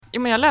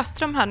Jo, men jag läste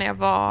de här när jag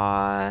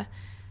var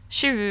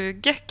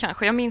 20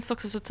 kanske. Jag minns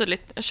också så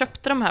tydligt. Jag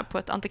köpte de här på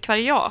ett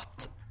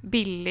antikvariat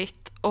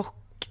billigt, och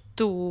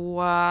då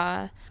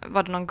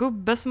var det någon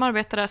gubbe som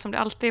arbetade där, som det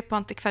alltid är på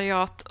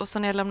antikvariat, och så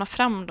när jag lämnade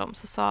fram dem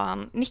så sa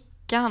han,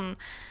 nickade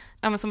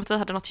han, som att vi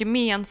hade något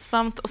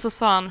gemensamt, och så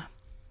sa han,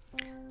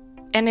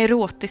 en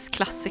erotisk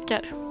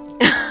klassiker.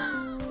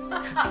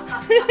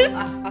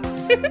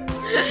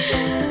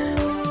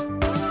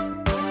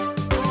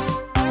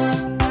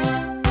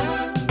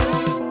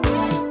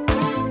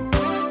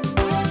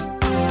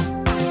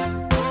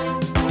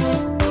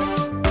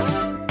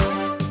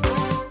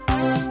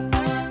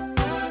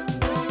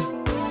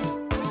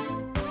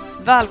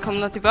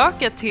 Välkomna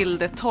tillbaka till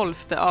det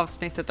 12:e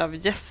avsnittet av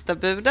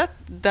Gästabudet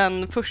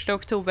den 1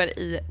 oktober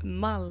i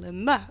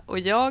Malmö. Och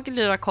jag,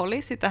 Lyra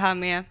Colli, sitter här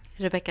med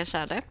Rebecka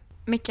Kärde,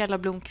 Mikaela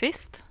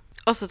Blomqvist.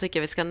 och så tycker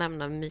jag vi ska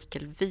nämna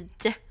Mikael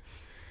Wiehe.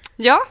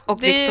 Ja,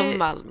 och Victor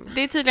Malm.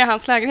 Det är tydligen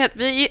hans lägenhet.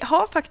 Vi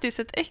har faktiskt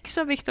ett ex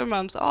av Victor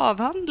Malms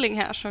avhandling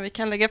här som vi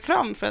kan lägga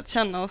fram för att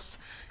känna oss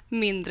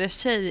mindre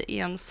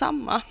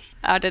tjejensamma.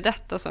 Är det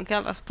detta som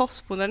kallas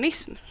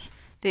postmodernism?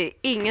 Det är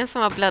ingen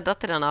som har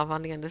bläddrat i den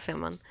avhandlingen, det ser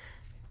man.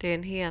 Det är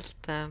en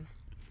helt...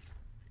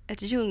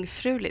 Ett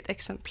jungfruligt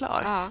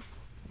exemplar. Ja.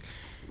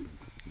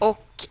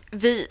 Och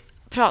vi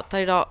pratar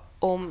idag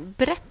om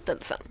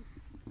berättelsen,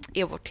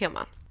 är vårt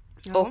tema.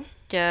 Ja. Och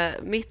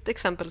mitt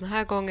exempel den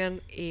här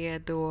gången är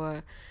då...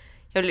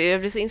 Jag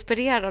blir så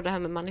inspirerad av det här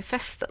med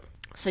manifesten.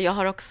 Så jag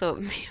har också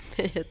med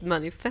mig ett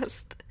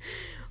manifest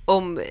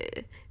om...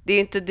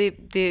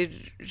 Det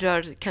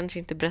rör kanske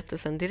inte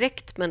berättelsen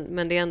direkt,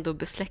 men det är ändå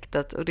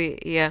besläktat, och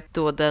det är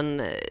då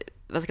den,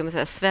 vad ska man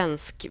säga,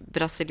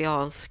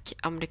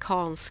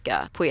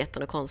 svensk-brasiliansk-amerikanska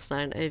poeten och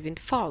konstnären Øyvind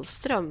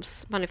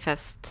Fahlströms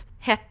manifest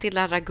Hett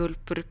Larra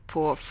Gulpur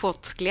på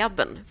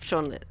Fåtsglabben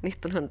från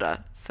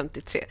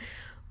 1953.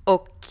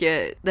 Och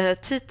den här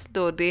titeln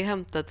då, det är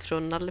hämtat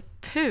från Nalle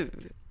Puh.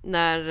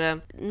 När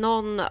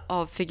någon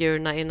av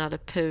figurerna i Nalle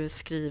Puh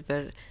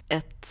skriver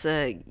ett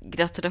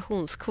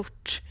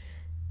gratulationskort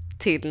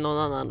till någon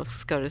annan, och så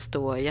ska det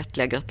stå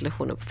hjärtliga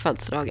gratulationer på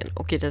födelsedagen.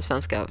 Och i den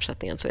svenska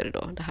översättningen så är det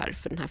då det här,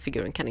 för den här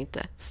figuren kan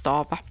inte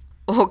stava.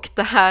 Och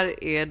det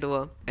här är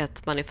då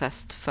ett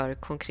manifest för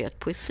konkret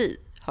poesi,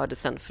 har det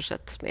sen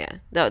försetts med.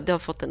 Det har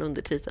fått en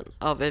undertitel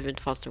av Øyvind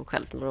Fahlström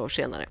själv några år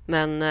senare.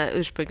 Men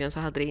ursprungligen så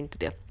hade det inte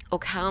det.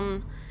 Och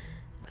han,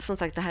 som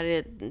sagt, det här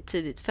är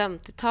tidigt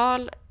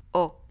 50-tal,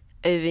 och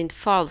Øyvind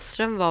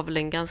Fahlström var väl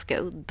en ganska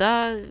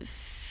udda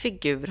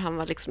figur. Han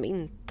var liksom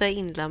inte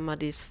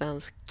inlämnad i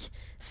svensk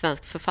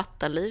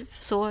författarliv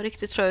så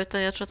riktigt, tror jag,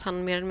 utan jag tror att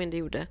han mer eller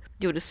mindre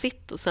gjorde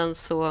sitt, och sen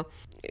så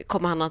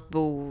kom han att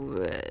bo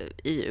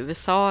i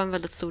USA en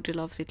väldigt stor del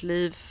av sitt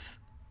liv,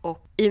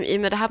 och i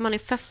med det här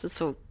manifestet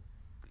så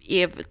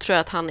tror jag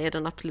att han är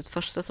den absolut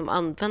första som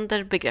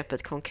använder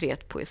begreppet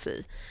konkret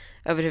poesi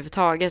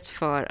överhuvudtaget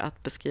för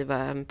att beskriva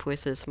en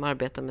poesi som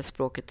arbetar med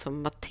språket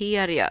som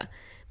materia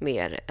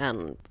mer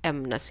än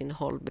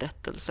ämnesinnehåll,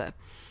 berättelse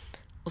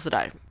och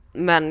sådär.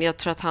 Men jag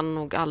tror att han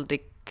nog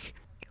aldrig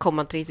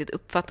kommer att riktigt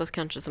uppfattas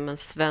kanske som en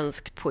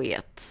svensk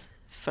poet,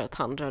 för att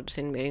han rörde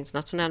sig i en mer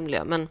internationell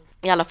miljö. Men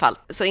i alla fall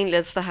så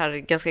inleds det här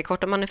ganska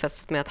korta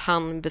manifestet med att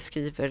han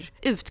beskriver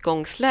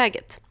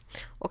utgångsläget.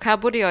 Och här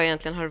borde jag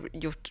egentligen ha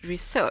gjort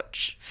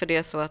research, för det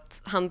är så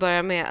att han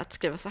börjar med att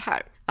skriva så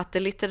här: att det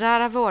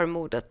litterära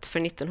vårmodet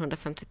för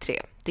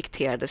 1953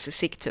 dikterades i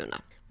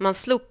Sigtuna. Man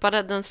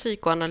slopade den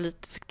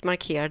psykoanalytiskt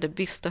markerade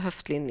byst- och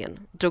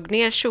höftlinjen, drog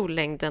ner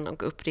kjollängden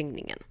och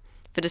uppringningen.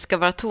 För det ska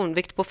vara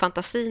tonvikt på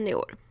fantasin i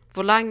år.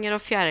 Volanger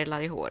och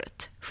fjärilar i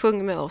håret.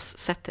 Sjung med oss,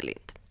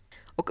 Zetterlind.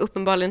 Och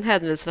uppenbarligen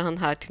hänvisar han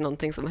här till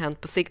någonting som har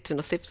hänt på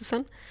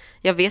Sigtuna-stiftelsen.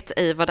 Jag vet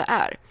ej vad det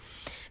är.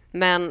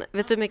 Men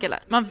vet du, Mikaela?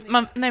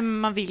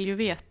 Man vill ju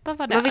veta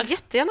vad det är. Man vill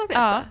jättegärna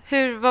veta.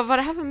 Ja. Vad var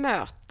det här för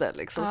möte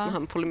liksom, som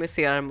han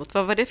polemiserar mot?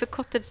 Vad var det för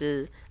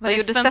kotteri? Vad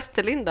gjorde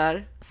Zetterlind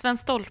där? Sven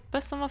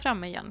Stolpe som var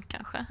framme igen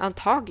kanske.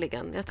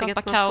 Antagligen. Jag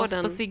skapa kaos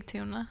på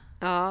Sigtuna.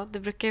 Ja, det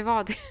brukar ju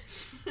vara det.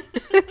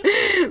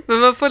 Men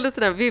man får lite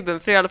den vibben,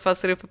 för i alla fall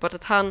så är det uppenbart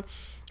att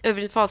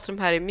Øyvind Fahlström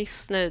här är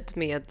missnöjd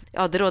med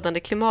det rådande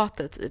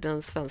klimatet i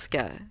den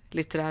svenska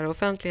litterära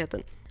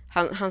offentligheten.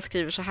 Han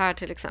skriver så här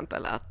till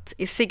exempel, att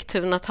i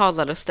Sigtuna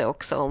talades det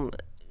också om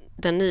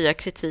den nya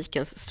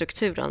kritikens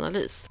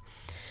strukturanalys.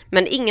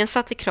 Men ingen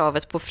satte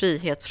kravet på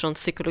frihet från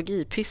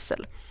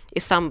psykologipyssel i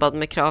samband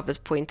med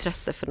kravet på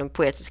intresse för den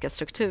poetiska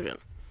strukturen.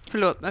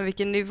 Förlåt, men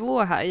vilken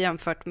nivå här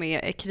jämfört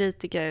med är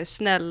kritiker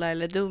snälla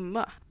eller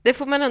dumma? Det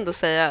får man ändå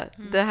säga.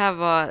 Det här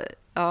var,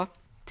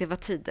 det var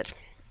tider.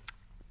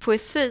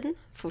 Poesin,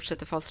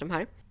 fortsätter Fahlström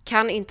här,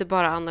 kan inte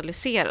bara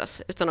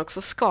analyseras utan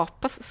också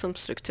skapas som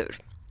struktur.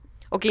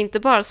 Och inte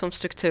bara som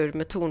struktur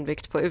med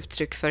tonvikt på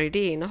uttryck för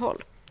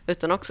idéinnehåll,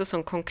 utan också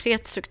som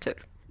konkret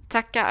struktur.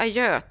 Tacka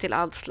adjö till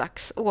all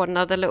slags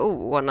ordnad eller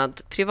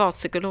oordnad,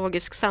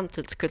 privatpsykologisk,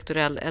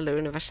 samtidskulturell eller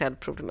universell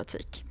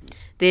problematik.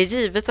 Det är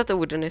givet att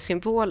orden är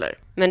symboler,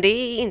 men det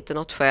är inte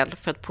något skäl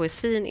för att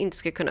poesin inte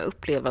ska kunna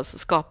upplevas och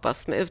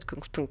skapas med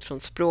utgångspunkt från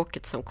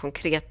språket som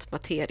konkret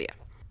materia.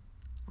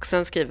 Och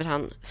sen skriver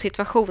han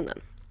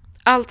situationen.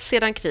 Allt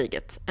sedan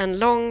kriget, en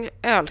lång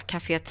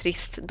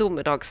ölcafé-trist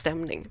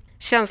domedagsstämning.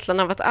 Känslan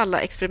av att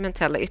alla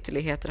experimentella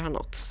ytterligheter har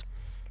nåtts.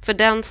 För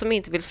den som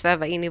inte vill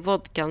sväva in i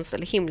vodkans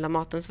eller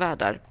himlamatens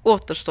världar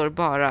återstår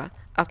bara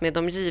att med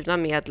de givna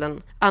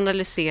medlen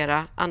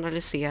analysera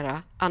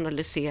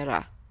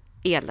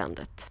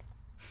eländet.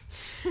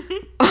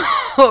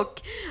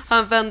 Och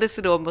han vänder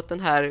sig då mot den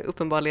här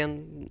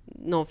uppenbarligen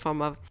någon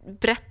form av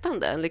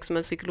berättande, liksom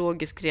en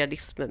psykologisk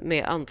realism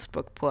med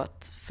anspråk på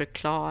att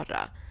förklara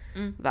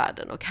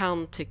världen. Och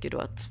han tycker då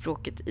att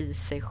språket i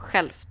sig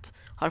självt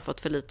har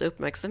fått för lite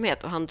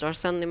uppmärksamhet, och han drar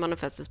sen i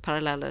manifestets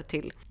paralleller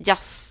till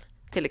jazz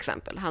till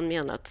exempel. Han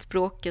menar att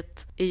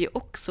språket är ju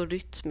också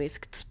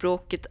rytmiskt.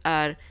 Språket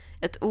är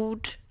ett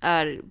ord,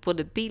 är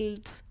både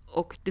bild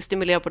och det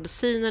stimulerar både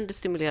synen, det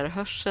stimulerar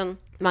hörseln.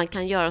 Man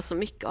kan göra så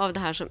mycket av det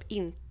här som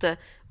inte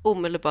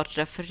omedelbart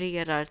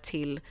refererar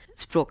till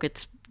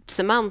språkets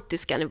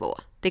semantiska nivå.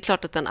 Det är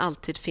klart att den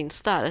alltid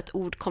finns där. Ett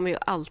ord kommer ju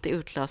alltid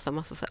utlösa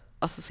massa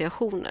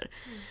associationer.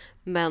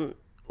 Men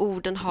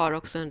orden har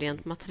också en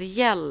rent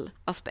materiell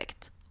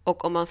aspekt.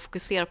 Och om man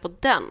fokuserar på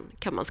den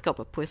kan man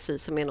skapa poesi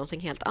som är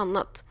någonting helt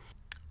annat.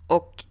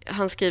 Och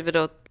han skriver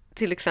då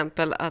till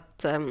exempel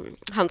att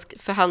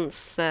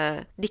hans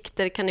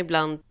dikter kan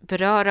ibland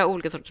beröra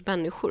olika sorters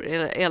människor.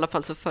 I alla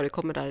fall så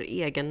förekommer där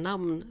egen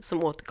namn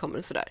som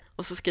återkommer sådär.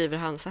 Och så skriver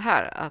han så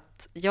här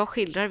att jag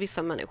skildrar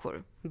vissa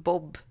människor.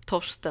 Bob,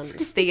 Torsten,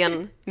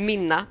 Sten,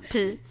 Minna,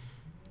 Pi.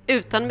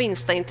 Utan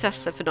minsta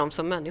intresse för dem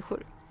som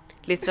människor.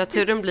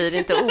 Litteraturen blir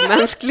inte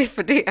omänsklig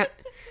för det.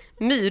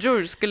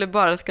 Myror skulle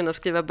bara kunna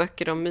skriva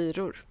böcker om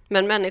myror.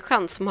 Men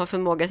människan som har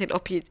förmåga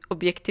till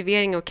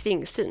objektivering och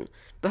kringsyn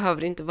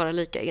behöver inte vara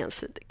lika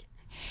ensidig.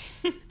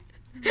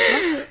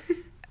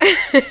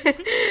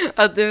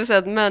 Att det vill säga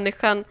att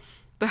människan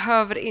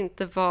behöver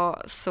inte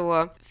vara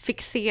så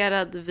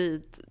fixerad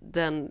vid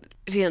den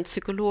rent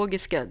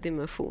psykologiska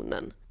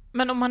dimensionen.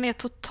 Men om han är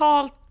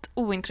totalt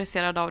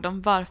ointresserad av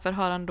dem, varför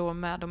har han då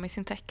med dem i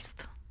sin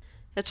text?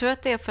 Jag tror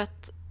att det är för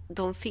att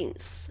de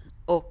finns.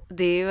 Och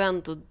det är ju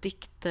ändå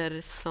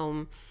dikter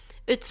som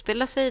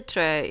utspelar sig,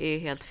 tror jag är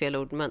helt fel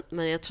ord,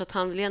 men jag tror att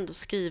han vill ändå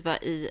skriva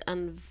i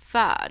en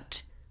värld,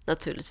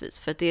 naturligtvis,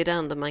 för att det är det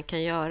enda man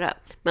kan göra.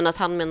 Men att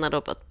han menar då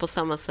att på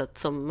samma sätt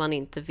som man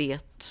inte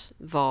vet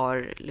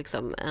var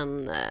liksom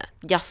en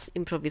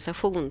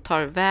jazzimprovisation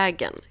tar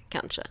vägen,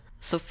 kanske,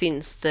 så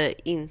finns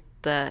det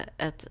inte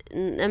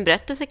en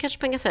berättelse, kanske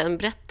man kan säga, en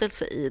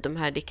berättelse i de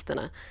här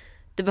dikterna.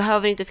 Det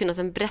behöver inte finnas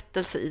en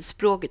berättelse i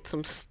språket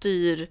som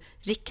styr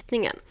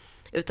riktningen.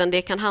 Utan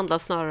det kan handla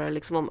snarare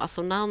liksom om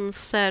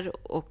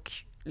assonanser och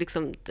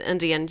liksom en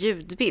ren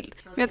ljudbild.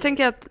 Men jag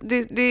tänker att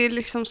det är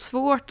liksom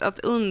svårt att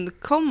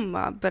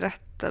undkomma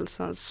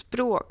berättelsens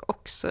språk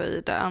också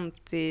i det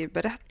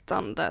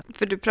antiberättande.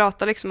 För du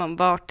pratar liksom om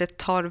vart det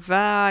tar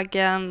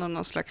vägen och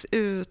någon slags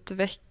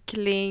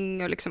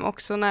utveckling. Och liksom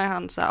också när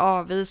han så här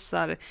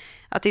avvisar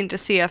att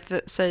intressera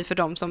sig för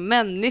dem som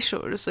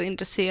människor, så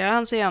intresserar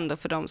han sig ändå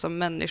för dem som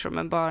människor,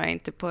 men bara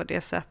inte på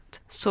det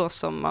sätt så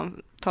som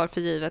man tar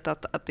för givet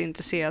att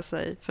intressera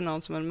sig för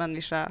någon som en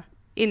människa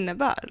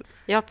innebär.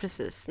 Ja,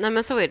 precis. Nej,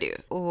 men så är det ju.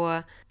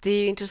 Och det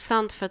är ju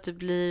intressant för att det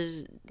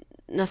blir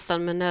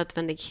nästan med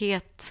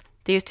nödvändighet.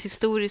 Det är ju ett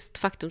historiskt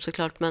faktum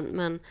såklart,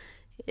 men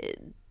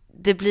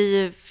det blir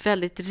ju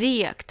väldigt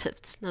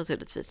reaktivt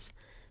naturligtvis.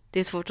 Det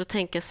är svårt att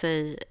tänka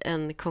sig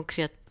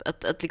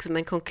att liksom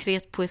en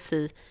konkret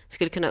poesi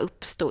skulle kunna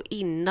uppstå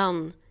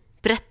innan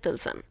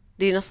berättelsen.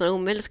 Det är nästan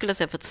omöjligt, skulle jag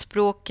säga, för att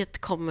språket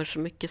kommer så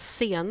mycket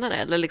senare.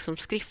 Eller liksom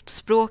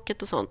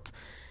skriftspråket och sånt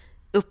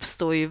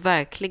uppstår ju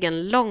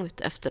verkligen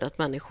långt efter att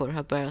människor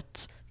har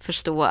börjat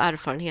förstå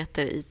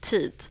erfarenheter i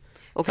tid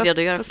och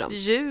redogöra för dem.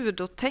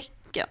 Ljud och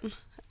tecken,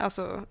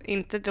 alltså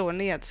inte då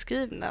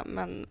nedskrivna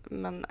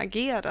men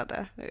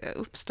agerade,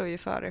 uppstår ju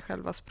före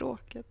själva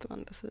språket.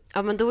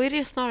 Ja, men då är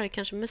det snarare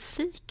kanske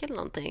musik eller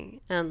någonting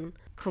än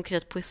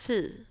konkret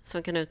poesi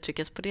som kan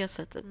uttryckas på det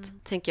sättet,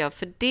 tänker jag.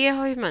 För det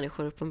har ju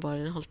människor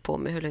uppenbarligen hållit på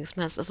med hur länge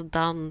som helst. Alltså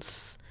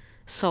dans,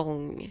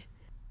 sång.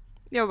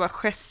 Ja, bara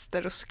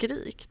gester och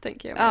skrik,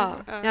 tänker jag.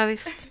 Ja,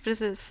 visst,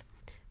 precis.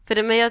 För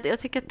det, men jag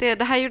tycker att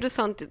det här gjorde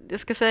sånt, jag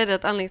ska säga det,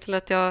 att anledningen till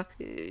att jag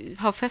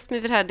har fäst mig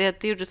vid det här, det är att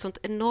det gjorde sånt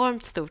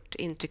enormt stort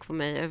intryck på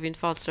mig, Övind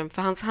Fahlström.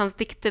 För hans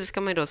dikter,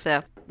 ska man ju då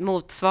säga,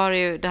 motsvarar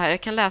ju det här.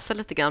 Jag kan läsa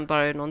lite grann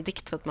bara i någon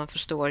dikt så att man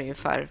förstår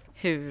ungefär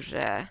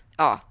hur,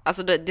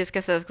 alltså det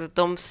ska sägas att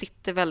de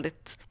sitter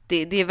väldigt,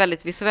 det är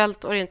väldigt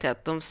visuellt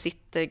orienterat. De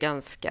sitter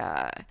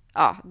ganska,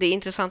 det är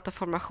intressanta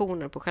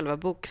formationer på själva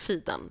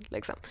boksidan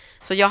liksom.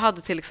 Så jag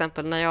hade till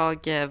exempel, när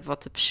jag var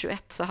typ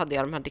 21, så hade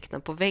jag de här dikterna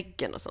på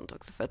väggen och sånt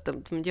också, för att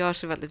de gör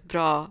sig väldigt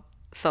bra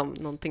som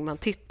någonting man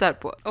tittar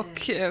på. Och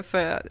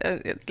för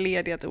ett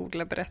led i att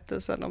odla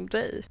berättelsen om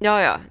dig.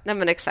 Ja, nej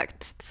men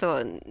exakt.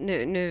 Så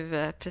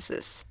nu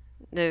precis.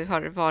 Nu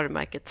har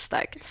varumärket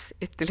stärkts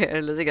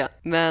ytterligare lite grann.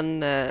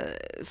 Men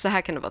så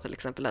här kan det vara till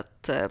exempel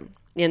att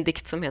i en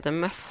dikt som heter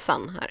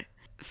Mössan här.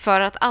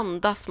 För att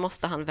andas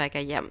måste han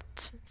väga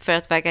jämnt. För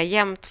att väga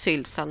jämnt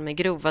fylls han med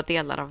grova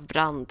delar av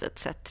brand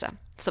etc.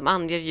 som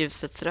anger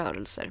ljusets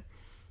rörelser.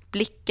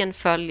 Blicken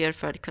följer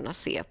för att kunna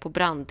se på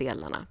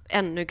branddelarna,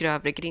 ännu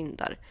grövre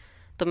grindar.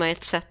 De är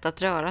ett sätt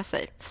att röra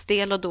sig,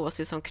 stel och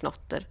dåsig som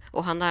knotter,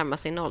 och han närmar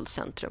sig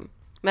nollcentrum.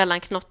 Mellan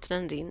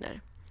knottren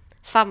rinner.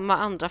 Samma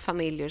andra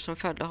familjer som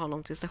följde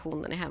honom till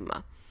stationen är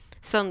hemma.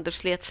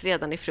 Sönderslets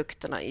redan i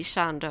frukterna i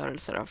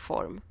kärnrörelser av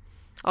form.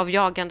 Av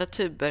jagande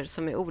tuber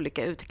som är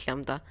olika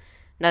utklämda.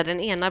 När den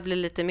ena blir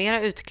lite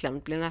mera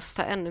utklämd blir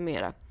nästa ännu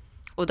mera.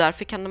 Och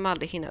därför kan de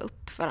aldrig hinna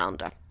upp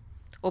varandra.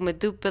 Och med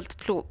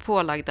dubbelt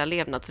pålagda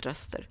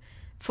levnadsröster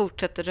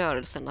fortsätter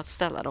rörelsen att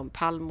ställa dem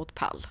pall mot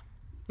pall.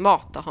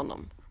 Mata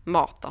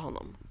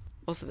honom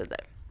och så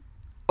vidare.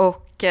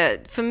 Och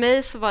för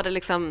mig så var det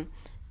liksom,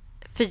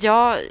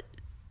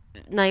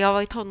 när jag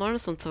var i tonåren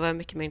och sånt så var jag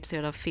mycket mer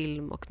intresserad av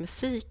film och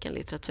musik än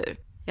litteratur.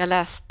 Jag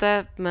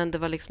läste, men det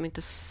var liksom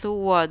inte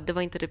så, det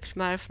var inte det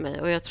primära för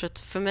mig. Och jag tror att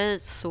för mig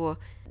så,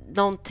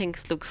 någonting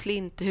slog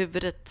slint i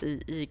huvudet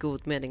i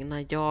god mening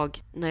när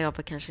jag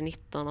var kanske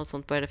 19 och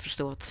sånt började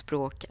förstå att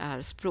språk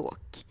är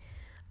språk.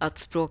 Att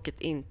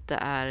språket inte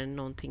är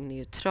någonting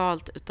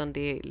neutralt, utan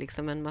det är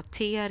liksom en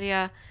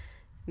materia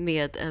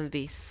med en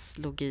viss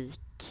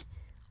logik.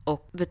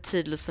 Och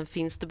betydelsen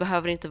finns. Det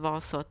behöver inte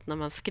vara så att när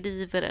man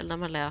skriver eller när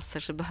man läser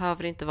så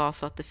behöver det inte vara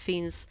så att det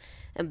finns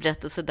en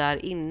berättelse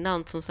där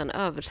innan som sedan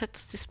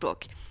översätts till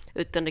språk.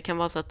 Utan det kan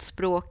vara så att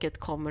språket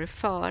kommer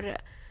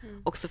före.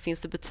 Och så finns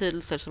det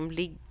betydelser som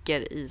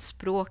ligger i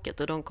språket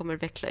och de kommer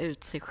veckla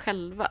ut sig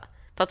själva.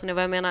 Fattar ni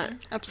vad jag menar?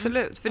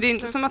 Absolut, för det är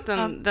inte som att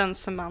den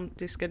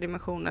semantiska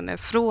dimensionen är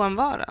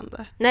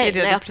frånvarande.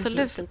 Nej,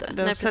 absolut inte.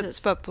 Den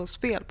sätts bara på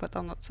spel på ett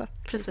annat sätt.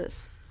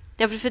 Precis.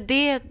 Ja, för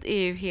det är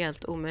ju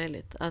helt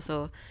omöjligt.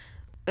 Alltså,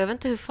 jag vet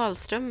inte hur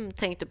Fahlström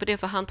tänkte på det,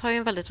 för han tar ju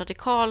en väldigt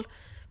radikal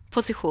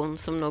position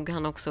som nog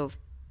han också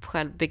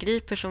själv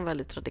begriper som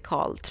väldigt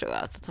radikal, tror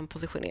jag. Så att han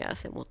positionerar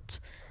sig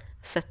mot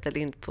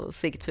Zetterlind på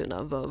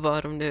Sigtuna,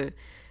 vad de nu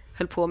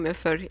höll på med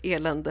för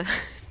elände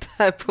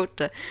där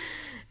borta.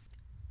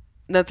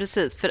 Men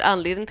precis, för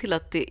anledningen till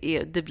att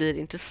det blir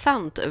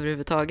intressant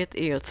överhuvudtaget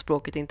är ju att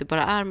språket inte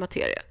bara är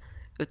materia,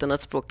 utan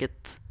att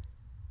språket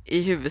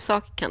i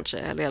huvudsak kanske,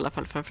 eller i alla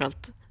fall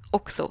framförallt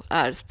också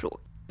är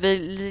språk.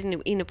 Vi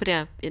är inne på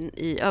det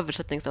i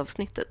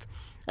översättningsavsnittet,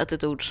 att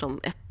ett ord som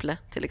äpple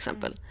till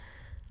exempel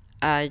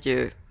är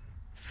ju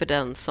för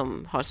den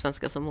som har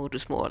svenska som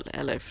modersmål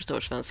eller förstår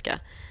svenska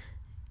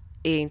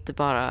är inte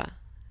bara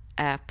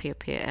äpple,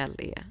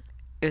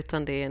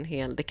 utan det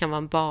är det kan vara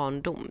en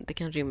barndom, det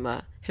kan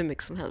rymma hur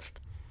mycket som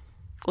helst.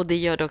 Och det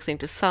gör det också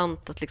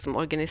intressant att liksom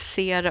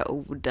organisera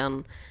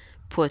orden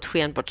på ett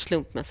skenbart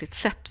slumpmässigt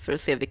sätt för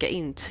att se vilka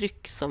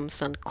intryck som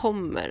sen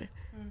kommer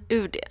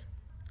ur det.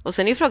 Och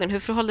sen är frågan, hur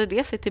förhåller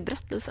det sig till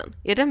berättelsen?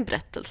 Är det en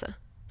berättelse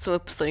som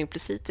uppstår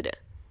implicit i det?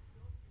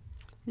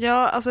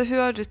 Ja, alltså hur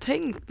har du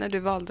tänkt när du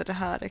valde det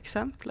här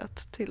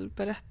exemplet till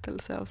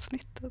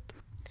berättelseavsnittet?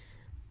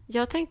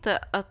 Jag tänkte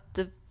att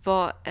det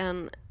var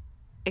en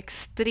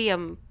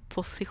extrem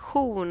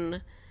position,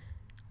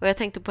 och jag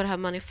tänkte på det här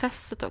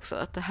manifestet också,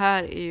 att det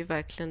här är ju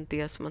verkligen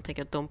det som man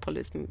tänker att de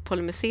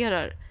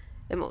polemiserar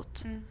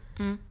emot.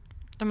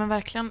 Ja, men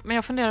verkligen. Men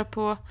jag funderar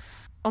på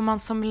om man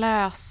som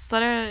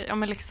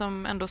läsare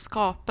liksom ändå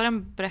skapar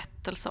en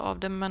berättelse av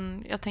det,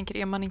 men jag tänker,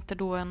 är man inte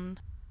då en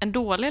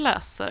dålig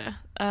läsare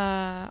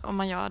om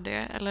man gör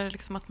det? Eller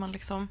liksom att man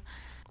liksom...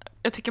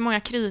 Jag tycker många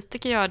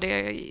kritiker gör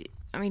det i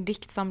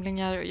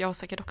diktsamlingar, jag har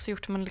säkert också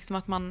gjort det, men liksom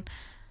att man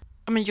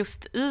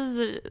just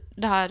i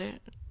det här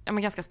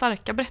ganska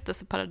starka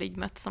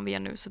berättelseparadigmet som vi är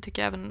nu, så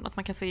tycker jag även att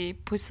man kan se i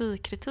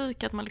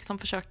poesikritik att man liksom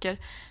försöker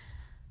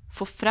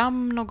få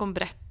fram någon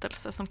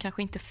berättelse som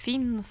kanske inte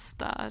finns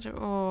där.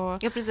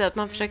 Och... Ja, precis. Att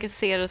man försöker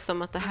se det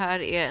som att det här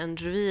är en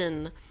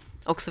ruin,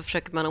 och så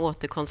försöker man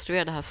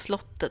återkonstruera det här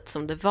slottet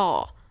som det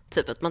var.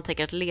 Typ att man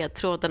tänker att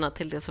ledtrådarna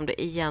till det som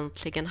det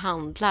egentligen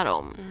handlar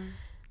om.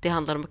 Det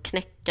handlar om att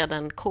knäcka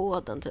den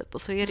koden typ.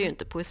 Och så är det ju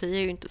inte. Poesi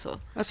är ju inte så.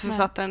 Att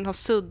författaren har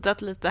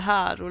suddat lite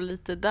här och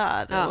lite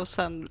där och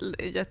sen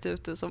gett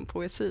ut det som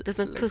poesi. Det är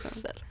som ett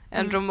pussel.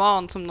 En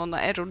roman som någon har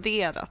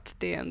eroderat,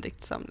 det är en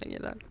diktsamling i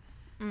det.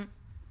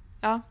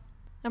 Ja,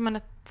 men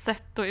ett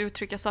sätt att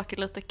uttrycka saker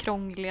lite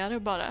krångligare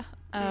bara.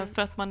 För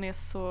att man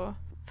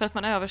för att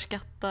man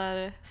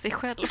överskattar sig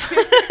själv.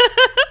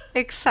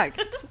 Exakt.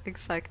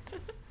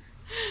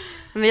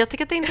 Men jag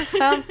tycker att det är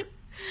intressant.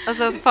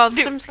 Alltså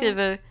Fahlström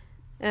skriver...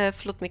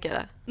 förlåt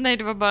Mikaela. Nej,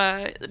 det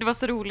var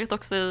så roligt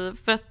också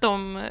för att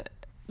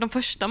de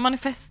första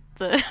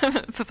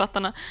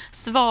manifestförfattarna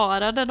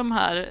svarade de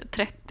här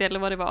 30 eller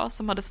vad det var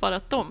som hade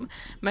svarat dem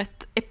med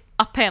ett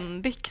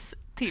appendix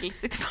till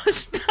sitt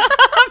första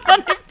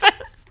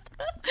manifest.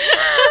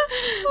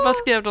 Vad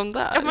skrev de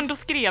där? Ja, men då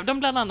skrev de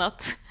bland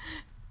annat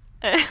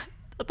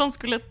att de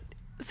skulle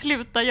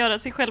sluta göra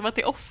sig själva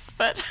till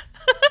offer.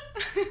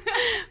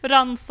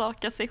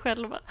 Rannsaka sig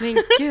själva. Men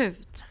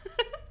gud.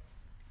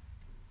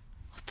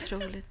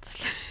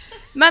 Otroligt.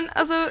 Men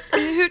alltså,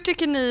 hur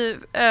tycker ni,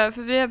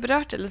 för vi har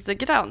berört det lite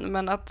grann,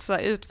 men att så här,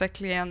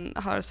 utvecklingen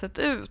har sett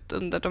ut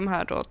under de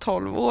här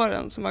 12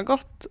 åren som har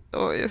gått,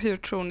 och hur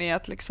tror ni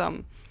att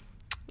liksom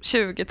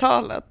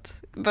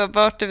 20-talet.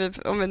 Vart är vi,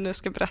 om vi nu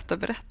ska berätta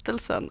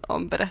berättelsen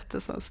om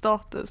berättelsens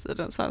status i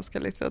den svenska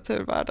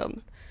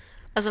litteraturvärlden?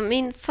 Alltså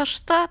min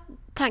första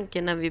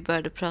tanke när vi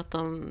började prata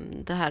om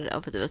det här,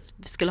 att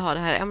vi skulle ha det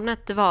här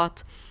ämnet, det var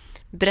att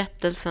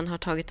berättelsen har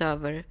tagit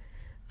över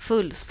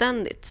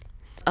fullständigt.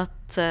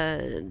 Att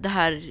det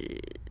här,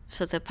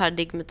 så att säga,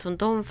 paradigmet som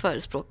de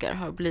förespråkar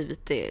har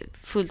blivit det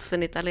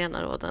fullständigt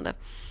allenarådande.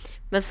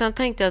 Men sen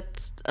tänkte jag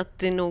att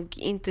det nog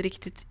inte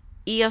riktigt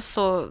är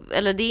så,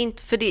 eller det är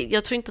inte, för det,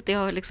 jag tror inte att det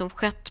har liksom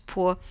skett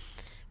på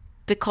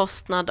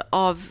bekostnad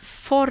av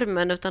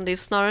formen, utan det är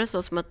snarare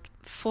så som att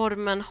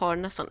formen har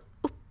nästan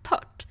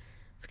upphört,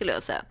 skulle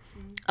jag säga.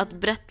 Att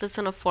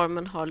berättelsen och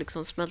formen har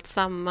liksom smält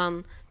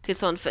samman till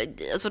sånt.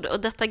 Alltså,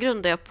 och detta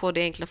grundar jag på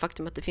det enkla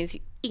faktum att det finns ju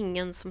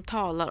ingen som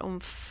talar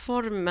om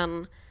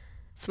formen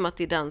som att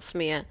det är den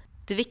som är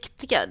det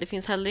viktiga. Det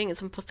finns heller ingen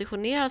som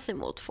positionerar sig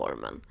mot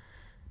formen.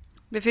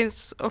 Det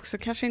finns också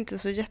kanske inte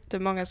så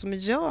jättemånga som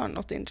gör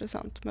något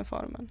intressant med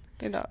formen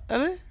idag,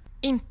 eller?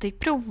 Inte i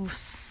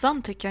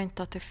prosan tycker jag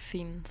inte att det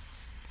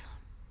finns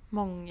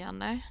många,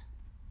 nej.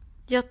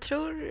 Jag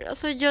tror,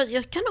 alltså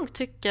jag kan nog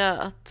tycka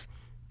att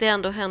det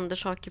ändå händer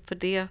saker på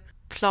det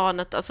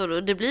planet.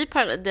 Alltså det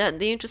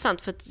är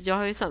intressant för att jag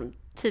har ju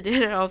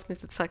tidigare i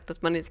avsnittet sagt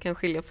att man inte kan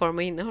skilja form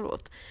och innehåll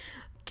åt.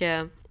 Och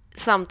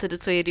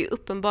samtidigt så är det ju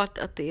uppenbart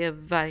att det är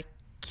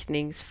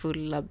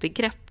verkningsfulla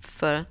begrepp,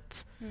 för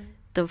att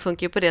de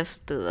funkar ju på det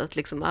sättet att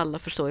liksom alla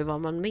förstår ju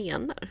vad man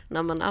menar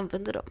när man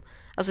använder dem.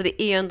 Alltså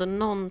det är ju ändå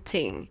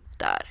någonting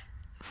där,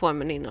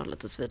 formen,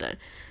 innehållet och så vidare.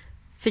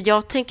 För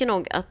jag tänker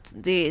nog att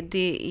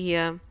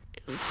det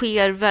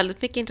sker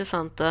väldigt mycket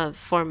intressanta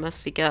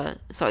formmässiga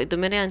saker. Då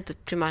menar jag inte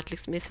primärt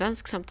liksom i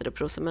svensk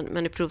samtidsprosa,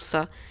 men i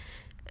prosa,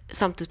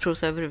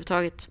 samtidsprosa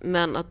överhuvudtaget.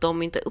 Men att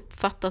de inte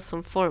uppfattas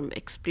som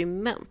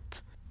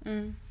formexperiment.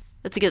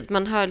 Jag tycker att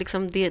man hör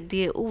liksom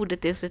det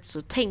ordet, det sättet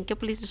att tänka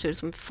på litteratur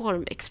som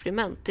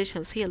formexperiment. Det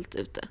känns helt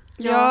ute.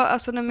 Ja,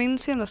 alltså när min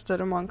senaste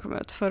roman kom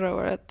ut förra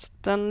året,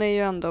 den är ju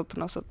ändå på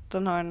något sätt,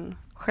 den har en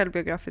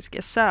självbiografisk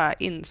essä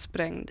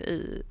insprängd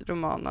i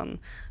romanen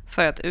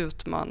för att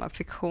utmana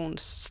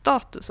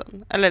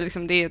fiktionsstatusen. Eller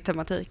liksom det är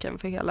tematiken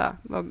för hela,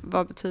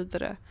 vad betyder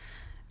det?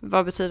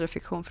 Vad betyder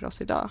fiktion för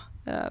oss idag?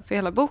 För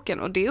hela boken.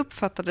 Och det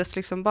uppfattades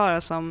liksom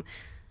bara som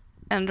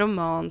en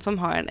roman som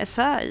har en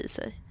essä i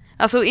sig.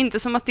 Alltså inte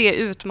som att det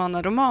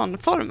utmanar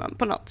romanformen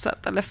på något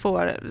sätt eller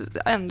får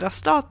ändra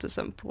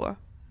statusen på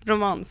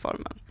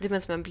romanformen. Det är mer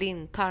som en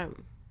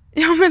blindtarm.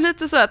 Ja, men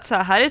lite så att så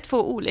här är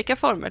två olika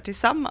former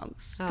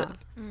tillsammans. Ja. Typ.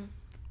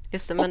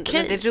 Just det, men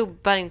det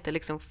rubbar inte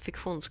liksom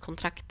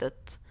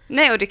fiktionskontraktet.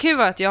 Nej, och det kan ju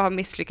vara att jag har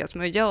misslyckats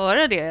med att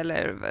göra det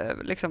eller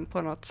liksom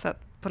på något sätt,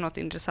 på något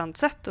intressant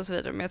sätt och så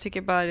vidare. Men jag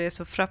tycker bara det är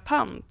så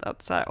frappant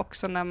att så här,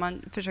 också när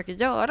man försöker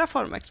göra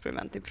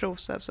formexperiment i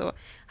prosa så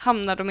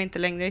hamnar de inte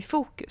längre i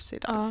fokus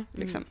idag. Ja.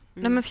 Liksom.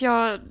 Nej, men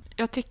för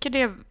jag tycker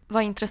det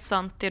var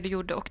intressant det du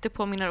gjorde, och det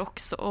påminner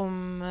också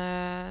om,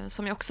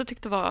 som jag också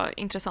tyckte var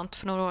intressant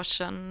för några år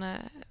sedan,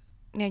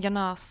 Nega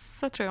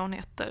Nase tror jag hon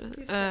heter,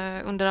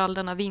 under all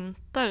denna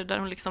vinter, där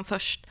hon liksom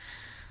först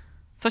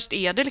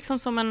är det liksom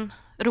som en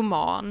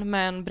roman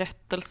med en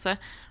berättelse,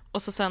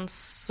 och så sen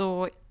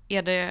så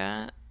är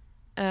det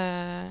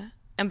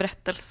en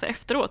berättelse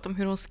efteråt om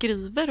hur hon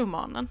skriver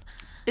romanen.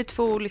 I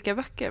 2 olika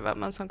böcker, va?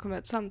 Men som kom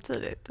ut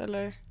samtidigt,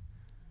 eller?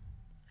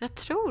 Jag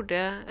tror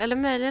det. Eller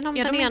möjligen om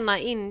den ena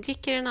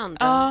ingick i den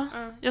andra.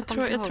 Ja, jag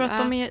tror att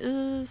de är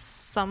i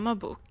samma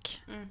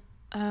bok,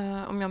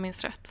 om jag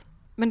minns rätt.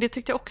 Men det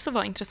tyckte jag också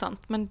var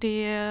intressant, men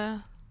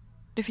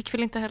det fick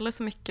väl inte heller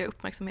så mycket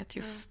uppmärksamhet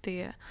just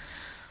det.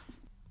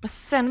 Men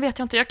sen vet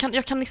jag inte,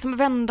 jag kan liksom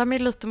vända mig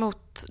lite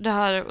mot det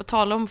här och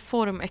tala om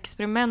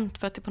formexperiment,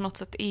 för att det på något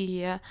sätt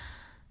är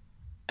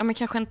men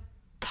kanske en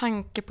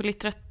tanke på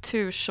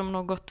litteratur som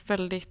något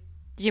väldigt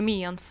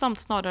gemensamt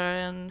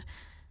snarare än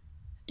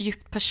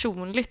djupt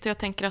personligt. Och jag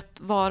tänker att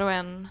var och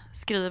en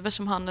skriver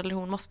som han eller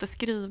hon måste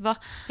skriva.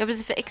 Ja,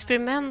 precis, för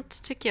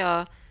experiment tycker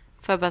jag,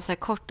 för att bara säga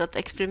kort, att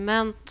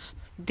experiment,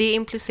 det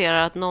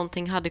implicerar att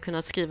någonting hade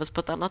kunnat skrivas på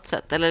ett annat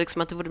sätt. Eller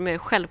liksom att det vore mer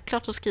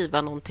självklart att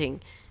skriva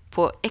någonting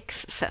på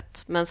X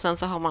sätt. Men sen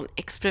så har man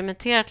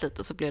experimenterat lite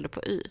och så blev det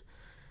på Y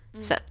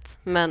sätt.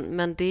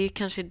 Men det är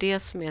kanske det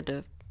som är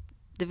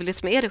det är väl det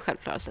som är det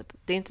självklara sättet.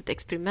 Det är inte ett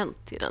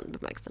experiment i den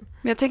bemärkelsen.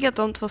 Men jag tänker att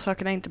de 2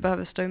 sakerna inte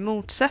behöver stå i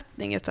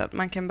motsättning, utan att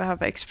man kan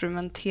behöva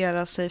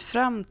experimentera sig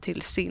fram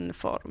till sin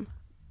form.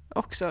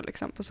 Också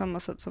liksom, på samma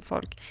sätt som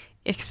folk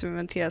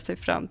experimenterar sig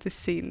fram till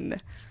sin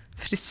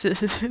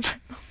frisyr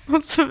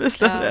och så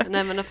vidare. Ja,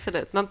 nej men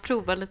absolut. Man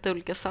provar lite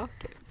olika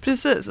saker.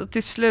 Precis, och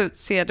till slut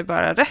ser det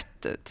bara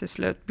rätt ut. Till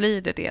slut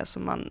blir det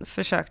som man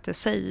försökte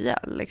säga.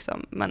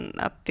 Liksom. Men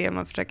att det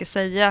man försöker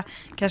säga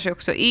kanske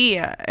också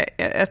är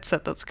ett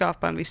sätt att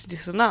skapa en viss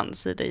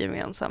dissonans i det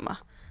gemensamma.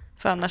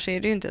 För annars är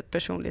det ju inte ett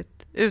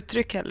personligt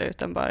uttryck heller,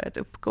 utan bara ett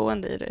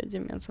uppgående i det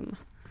gemensamma.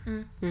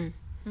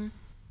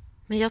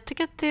 Men jag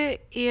tycker att det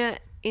är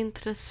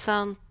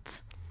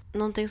intressant.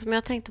 Någonting som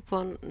jag tänkte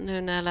på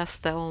nu när jag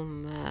läste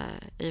om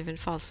Eyvind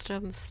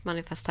Fahlströms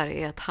manifest här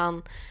är att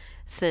han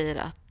säger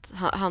att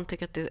att han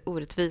tycker att det är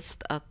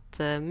orättvist att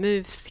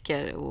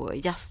musiker och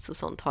jazz och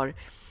sånt har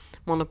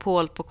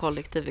monopol på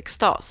kollektiv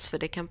extas, för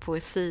det kan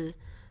poesi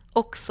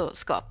också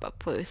skapa.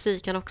 Poesi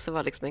kan också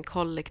vara liksom en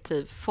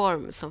kollektiv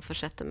form som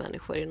försätter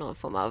människor i någon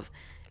form av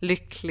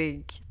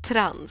lycklig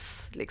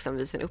trans liksom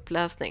vid sin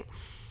uppläsning.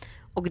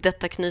 Och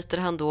detta knyter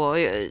han då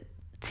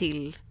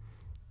till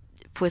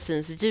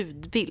poesins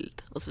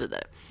ljudbild och så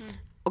vidare.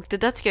 Och det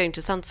där tycker jag är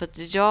intressant, för att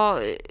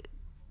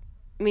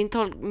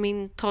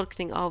min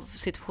tolkning av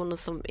situationen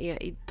som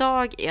är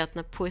idag är att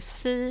när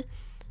poesi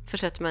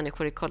försätter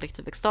människor i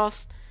kollektiv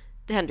extas,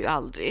 det händer ju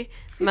aldrig,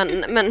 men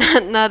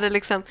när det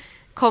liksom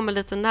kommer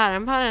lite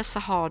närmare så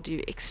har det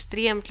ju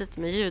extremt lite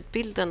med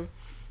ljudbilden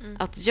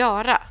att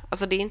göra.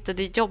 Alltså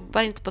det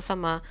jobbar inte på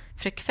samma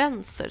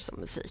frekvenser som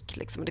musik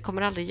liksom. Det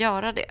kommer aldrig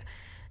göra det.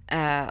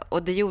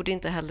 Och det gjorde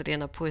inte heller det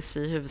när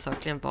poesi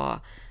huvudsakligen var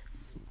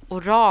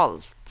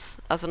oralt.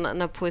 Alltså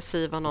när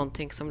poesi var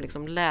någonting som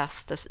liksom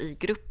lästes i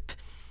grupp,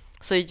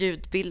 så är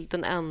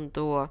ljudbilden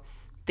ändå,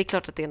 det är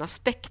klart att det är en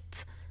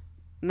aspekt,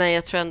 men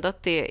jag tror ändå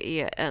att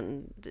det är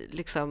en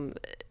liksom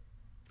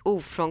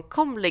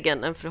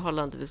ofrånkomligen en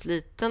förhållandevis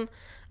liten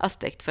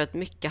aspekt, för att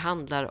mycket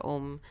handlar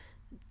om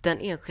den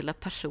enskilda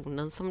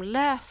personen som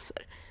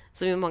läser,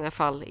 som i många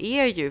fall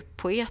är ju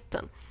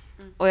poeten.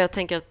 Och jag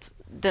tänker att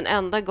den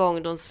enda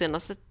gång de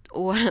senaste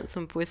åren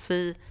som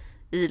poesi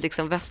i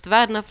liksom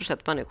västvärlden har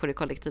försett människor i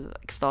kollektiv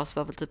extas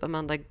var väl typ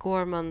Amanda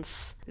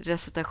Gormans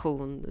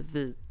recitation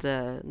vid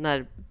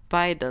när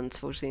Biden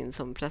svogs in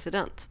som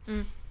president.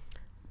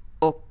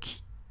 Och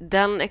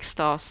den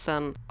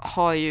extasen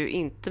har ju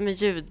inte med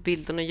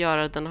ljudbilden att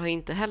göra, den har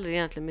inte heller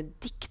egentligen med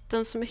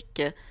dikten så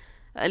mycket.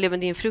 Eller men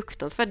det är en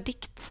fruktansvärd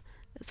dikt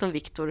som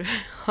Victor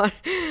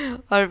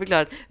har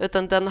förklarat,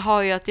 utan den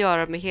har ju att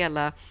göra med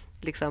hela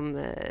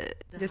liksom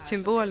det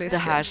symboliska.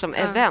 Det här som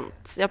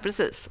event. Ja,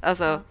 precis.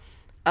 Alltså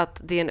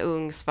att det är en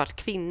ung svart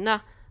kvinna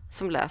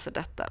som läser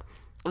detta.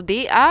 Och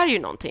det är ju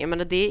någonting. Jag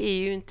menar, det är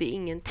ju inte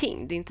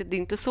ingenting. Det är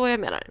inte så jag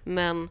menar.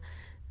 Men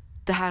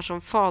det här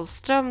som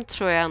Fahlström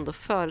tror jag ändå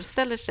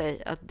föreställer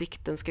sig att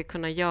dikten ska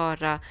kunna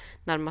göra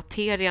när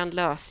materian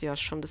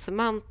lösgörs från det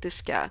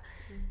semantiska.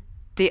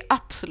 Det är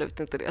absolut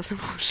inte det som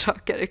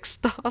orsakar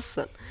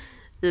extasen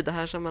i det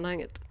här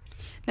sammanhanget.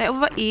 Nej, och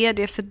vad är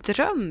det för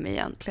dröm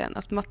egentligen?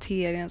 Att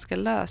materien ska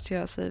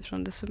lösgöra sig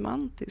från det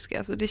semantiska.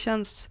 Alltså det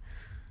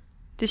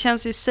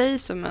känns i sig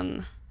som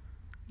en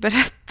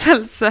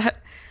berättelse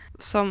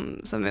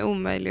som är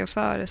omöjlig att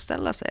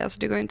föreställa sig. Alltså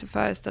det går inte att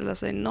föreställa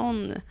sig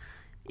någon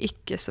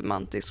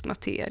icke-semantisk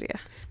materia.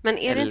 Men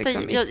är det inte...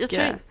 Liksom jag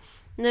tror,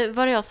 nu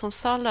var det jag som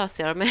sa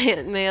lösgöra,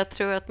 men jag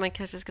tror att man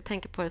kanske ska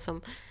tänka på det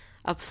som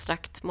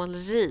abstrakt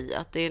måleri.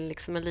 Att det är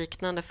liksom en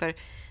liknande, för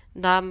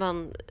när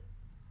man...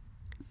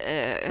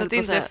 så att det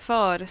inte är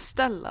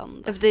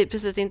föreställande. Det är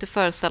precis inte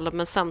föreställande,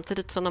 men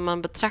samtidigt så när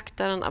man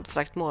betraktar en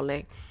abstrakt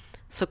målning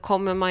så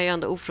kommer man ju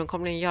ändå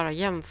ofrånkomligen göra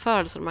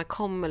jämförelser. Man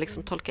kommer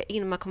liksom tolka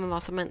in, man kommer vara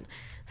som en...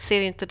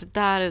 Ser inte det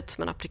där ut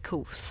som en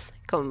aprikos,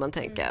 kommer man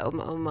tänka. Och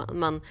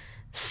man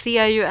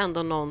ser ju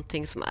ändå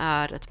någonting som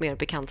är ett mer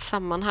bekant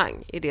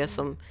sammanhang i det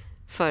som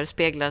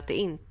förespeglar att det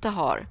inte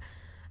har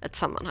ett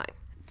sammanhang.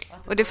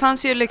 Och det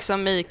fanns ju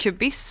liksom i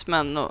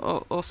kubismen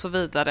och så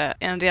vidare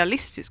en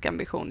realistisk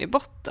ambition i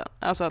botten.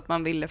 Alltså att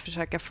man ville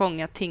försöka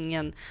fånga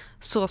tingen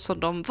så som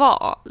de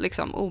var.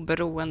 Liksom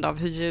oberoende av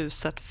hur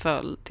ljuset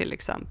föll till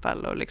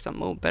exempel. Och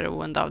liksom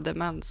oberoende av det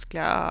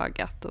mänskliga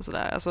ögat och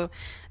sådär. Alltså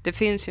det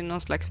finns ju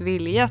någon slags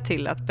vilja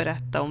till att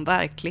berätta om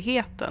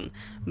verkligheten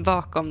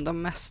bakom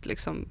de mest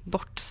liksom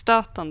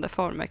bortstötande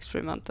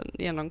formexperimenten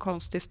genom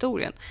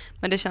konsthistorien.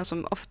 Men det känns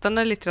som ofta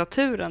när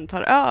litteraturen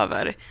tar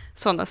över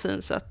sådana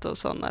synsätt och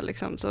sådana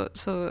liksom,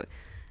 så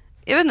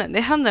jag vet inte,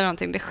 det händer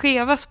någonting, det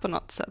skevas på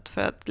något sätt,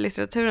 för att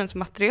litteraturens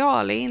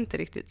material är inte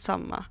riktigt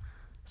samma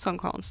som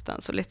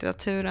konsten, så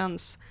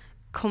litteraturens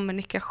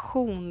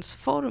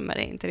kommunikationsformer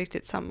är inte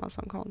riktigt samma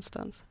som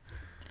konstens.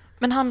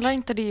 Men handlar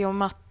inte det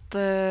om att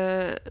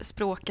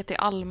språket är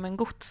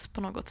allmängods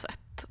på något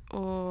sätt?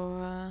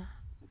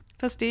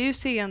 Fast det är ju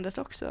seendet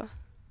också.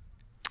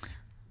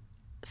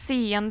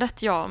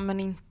 Seendet, ja,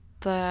 men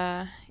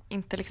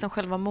inte liksom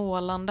själva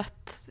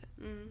målandet.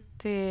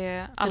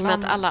 Det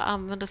alla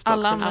använder språk,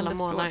 men alla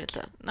målar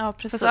inte. Ja,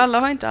 precis. Fast alla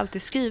har inte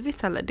alltid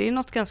skrivit heller. Det är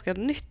något ganska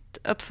nytt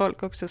att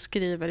folk också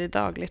skriver i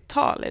dagligt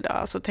tal idag.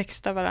 Alltså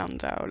textar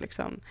varandra och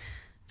liksom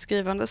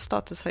skrivandets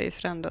status har ju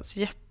förändrats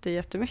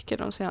jättemycket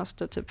de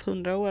senaste typ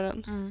 100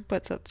 åren. På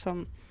ett sätt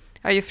som,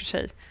 ja, i och för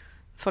sig,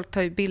 folk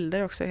tar ju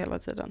bilder också hela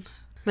tiden.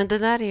 Men det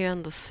där är ju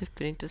ändå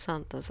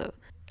superintressant. Alltså.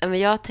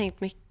 Jag har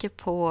tänkt mycket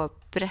på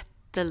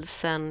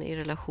berättelsen i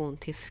relation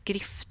till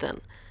skriften.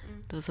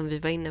 Det som vi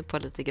var inne på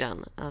lite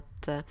grann.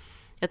 Att,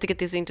 jag tycker att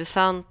det är så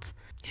intressant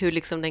hur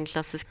liksom den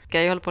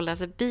klassiska... Jag håller på att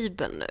läsa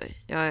Bibeln nu.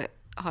 Jag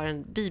har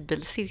en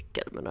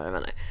bibelcirkel med några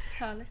vänner.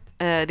 Härligt.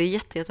 Det är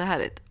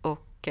jättehärligt.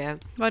 Och,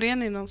 var är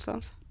ni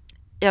någonstans?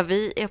 Ja,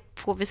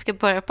 vi ska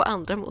börja på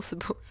andra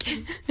Mosebok.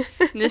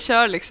 Ni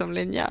kör liksom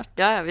linjärt?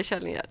 Ja, vi kör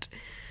linjärt.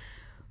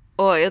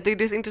 Och jag tycker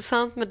det är så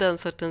intressant med den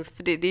sortens...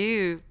 För det är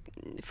ju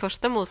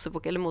första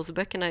Mosebok eller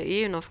Moseböckerna är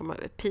ju någon form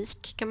av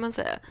epik kan man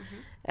säga.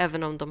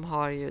 Även om de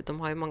har ju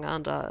många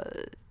andra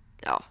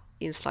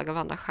inslag av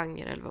andra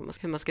genrer eller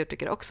hur man ska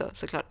uttrycka det också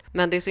såklart.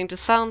 Men det är så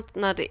intressant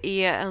när det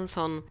är en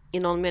sån i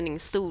någon mening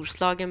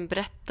storslagen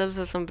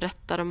berättelse som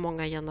berättar om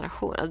många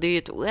generationer. Alltså det är ju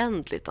ett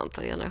oändligt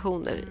antal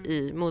generationer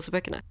i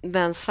Moseböckerna.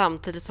 Men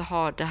samtidigt så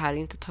har det här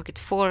inte tagit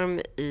form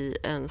i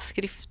en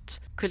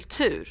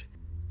skriftkultur.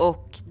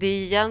 Och det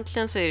är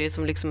egentligen så är det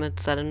som liksom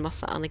en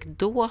massa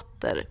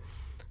anekdoter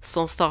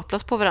som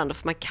staplas på varandra,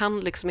 för man kan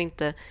liksom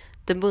inte,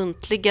 det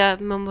muntliga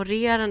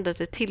memorerandet,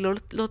 det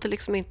tillåter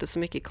liksom inte så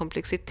mycket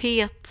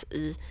komplexitet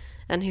i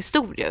en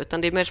historia,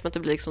 utan det är mer som att det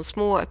blir liksom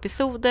små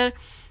episoder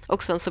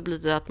och sen så blir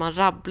det att man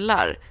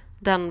rabblar,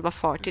 den var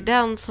far till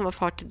den, som var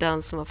far till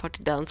den, som var far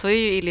till den. Så är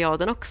ju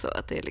Iliaden också,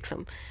 att det är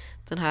liksom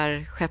den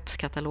här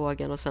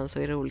skeppskatalogen och sen så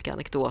är det olika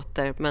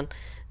anekdoter, men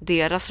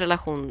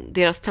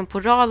deras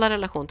temporala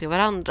relation till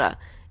varandra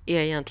är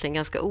egentligen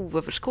ganska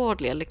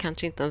oöverskådlig eller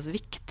kanske inte ens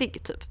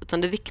viktig typ.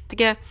 Utan det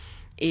viktiga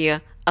är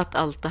att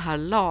allt det här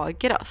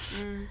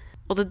lagras.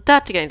 Och det där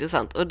tycker jag är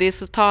intressant. Och det är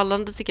så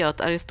talande tycker jag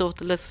att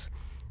Aristoteles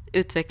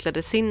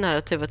utvecklade sin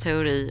narrativa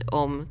teori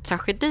om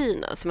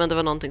tragedierna, som ändå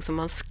var någonting som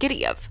man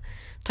skrev.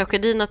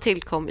 Tragedierna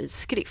tillkom i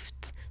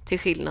skrift, till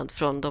skillnad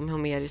från de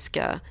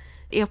homeriska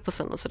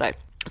eposen och sådär,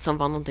 som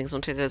var någonting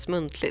som tredades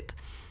muntligt.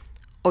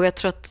 Och jag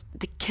tror att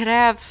det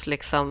krävs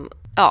liksom,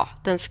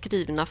 den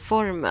skrivna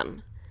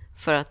formen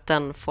för att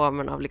den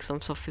formen av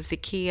liksom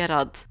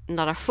sofistikerad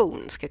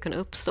narration ska kunna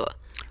uppstå.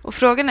 Och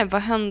frågan är,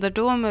 vad händer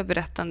då med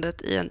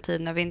berättandet i en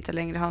tid när vi inte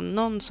längre har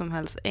någon som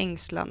helst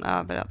ängslan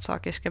över att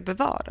saker ska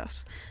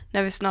bevaras?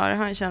 När vi snarare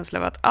har en känsla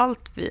av att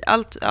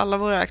alla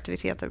våra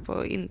aktiviteter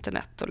på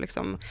internet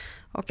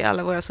och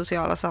alla våra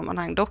sociala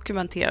sammanhang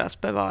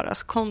dokumenteras,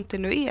 bevaras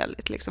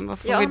kontinuerligt. Liksom. Vad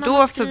får vi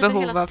då för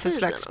behov av för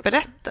slags också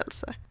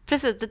berättelse?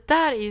 Precis, det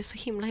där är ju så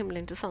himla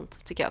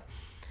intressant tycker jag.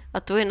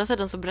 Att å ena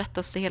sidan så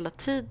berättas det hela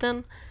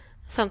tiden,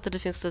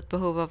 samtidigt finns det ett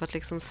behov av att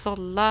liksom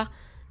sålla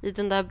i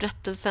den där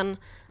berättelsen,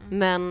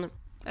 men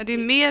det är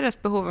mer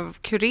ett behov av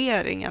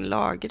kurering än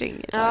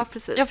lagring. Ja,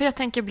 precis. Ja, för jag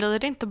tänker, blir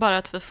det inte bara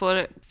att vi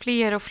får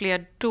fler och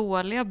fler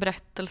dåliga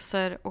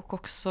berättelser och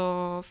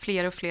också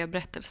fler och fler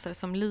berättelser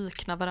som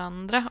liknar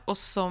varandra och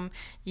som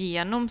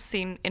genom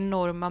sin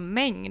enorma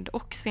mängd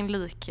och sin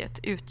likhet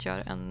utgör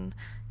en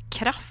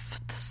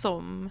kraft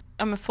som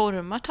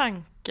formar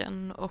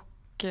tanken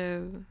och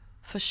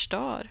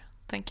förstör,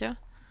 tänker jag.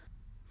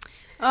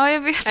 Ja,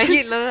 jag vet. Jag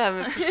gillar det här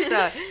med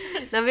förstör.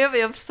 Nej, men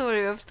jag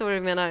förstår vad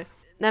du menar.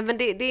 Nej, men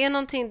det är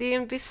någonting, det är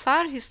en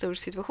bizarr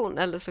historisk situation,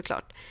 eller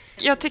såklart.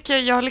 Jag tycker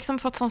jag har liksom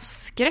fått sån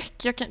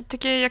skräck.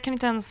 Jag kan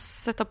inte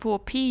ens sätta på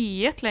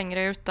P1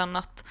 längre utan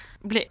att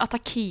bli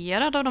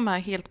attackerad av de här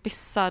helt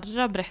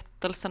bizarra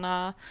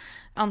berättelserna.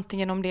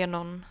 Antingen om det är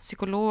någon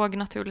psykolog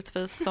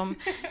naturligtvis som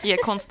ger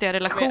konstiga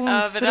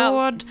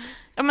relationsråd.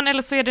 Ja, men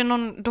eller så är det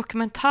någon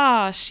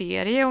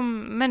dokumentärserie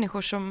om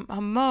människor som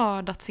har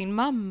mördat sin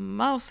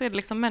mamma, och så är det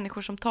liksom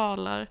människor som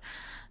talar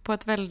på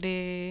ett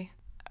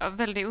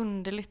väldigt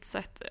underligt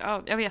sätt.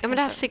 Ja, jag vet inte. Men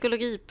det här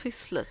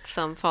psykologipysslet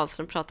som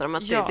Fahlström pratar om,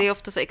 att det är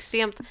ofta så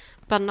extremt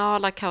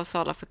banala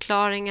kausala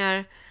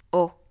förklaringar,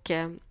 och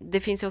det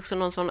finns ju också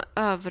någon sån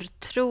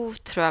övertro,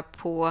 tror jag,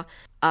 på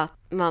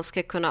att man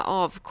ska kunna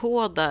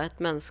avkoda ett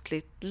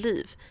mänskligt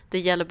liv. Det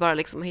gäller bara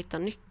liksom att hitta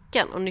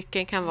nyckeln, och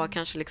nyckeln kan vara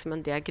kanske liksom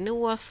en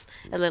diagnos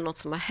eller något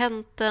som har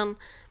hänt en,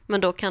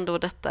 men då kan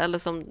detta, eller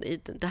som i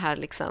det här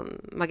liksom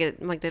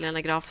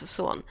Magdalena Grafs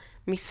son,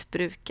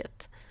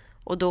 missbruket.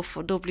 Och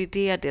då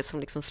blir det som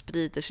liksom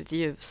sprider sitt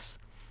ljus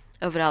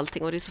över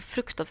allting. Och det är så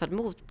fruktansvärt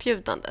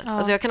motbjudande. Ja.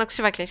 Alltså jag kan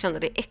också verkligen känna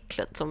det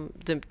äcklet som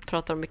du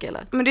pratar om, Mikaela.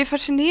 Men det är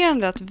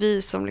fascinerande att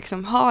vi som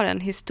liksom har en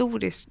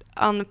historiskt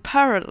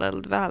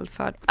unparalleled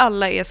välfärd,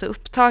 alla är så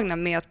upptagna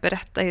med att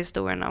berätta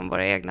historierna om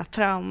våra egna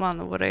trauman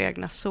och våra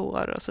egna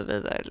sår och så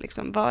vidare.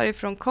 Liksom,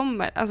 varifrån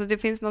kommer? Alltså det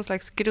finns någon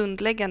slags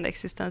grundläggande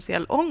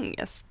existentiell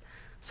ångest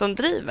som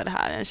driver det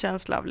här. En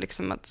känsla av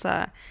liksom att så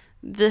här,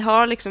 vi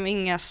har liksom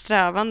inga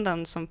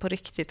strävanden som på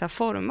riktigt har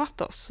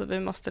format oss. Så vi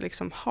måste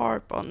liksom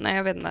harp on. Nej,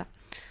 jag vet inte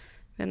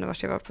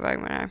vart jag var på väg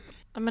med det här.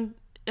 Ja, men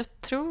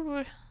jag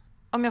tror,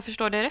 om jag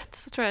förstår det rätt,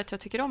 så tror jag att jag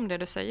tycker om det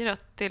du säger.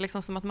 Att det är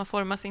liksom som att man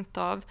formas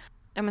inte av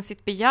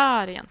sitt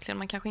begär egentligen.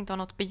 Man kanske inte har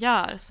något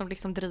begär som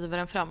liksom driver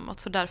en framåt.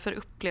 Så därför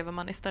upplever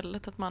man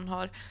istället att man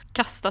har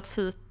kastats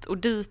hit och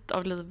dit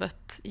av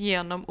livet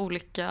genom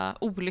olika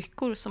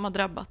olyckor som har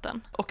drabbat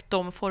en. Och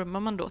de formar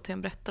man då till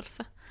en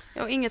berättelse.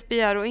 Ja, och inget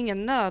begär och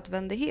ingen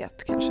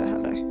nödvändighet kanske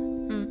heller.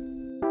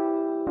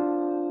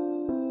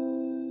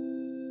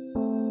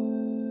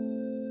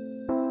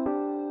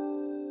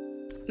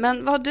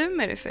 Men vad har du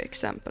med dig för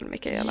exempel,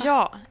 Mikaela?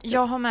 Ja,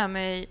 jag har med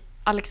mig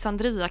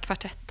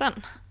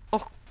Alexandria-kvartetten.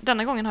 Och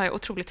denna gången har jag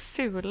otroligt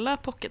fula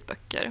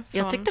pocketböcker.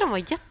 Jag tyckte de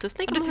var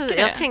jättesnygga.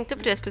 Jag tänkte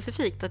på det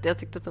specifikt, att jag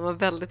tyckte att de var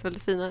väldigt,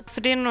 väldigt fina.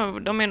 För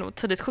de är nog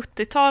tidigt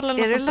 70-tal eller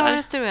något sånt där. Är det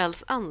Laura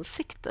Sterells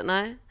ansikte?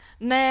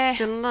 Nej,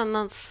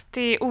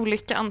 det är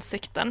olika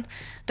ansikten.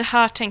 Det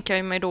här tänker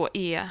jag mig då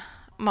är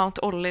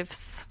Mount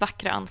Olives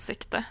vackra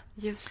ansikte.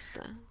 Just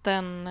det.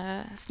 Den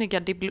snygga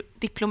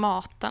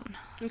diplomaten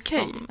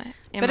som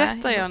är Berätta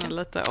med i gärna boken.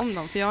 lite om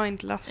dem, för jag har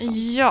inte läst dem.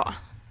 Ja,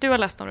 du har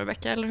läst dem,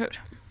 Rebecca, eller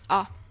hur?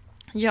 Ja.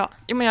 Ja,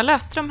 men jag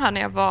läste dem här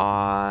när jag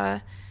var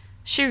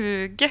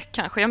 20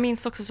 kanske. Jag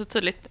minns också så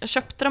tydligt. Jag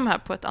köpte de här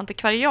på ett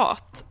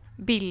antikvariat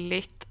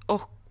billigt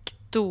och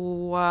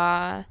då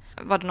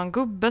var det någon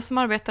gubbe som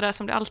arbetade där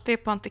som det alltid är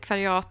på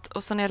antikvariat.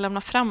 Och så när jag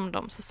lämnade fram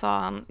dem så sa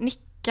han,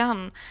 nickade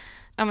han,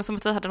 men som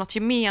att vi hade något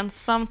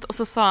gemensamt. Och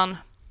så sa han,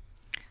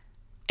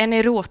 en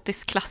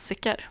erotisk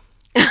klassiker.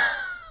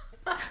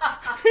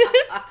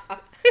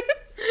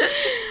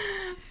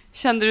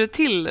 Kände du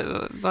till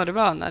vad det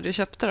var när du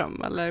köpte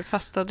dem? Eller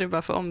fastade du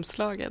bara för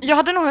omslaget? Jag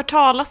hade nog hört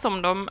talas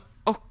om dem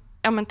och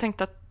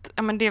tänkte att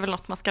det är väl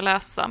något man ska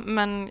läsa.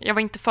 Men jag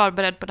var inte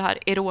förberedd på det här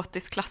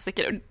erotisk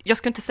klassiker. Jag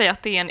skulle inte säga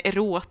att det är en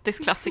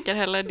erotisk klassiker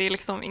heller. Det är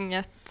liksom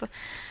inget...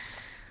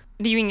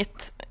 Det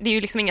är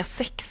ju liksom inga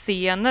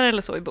sexscener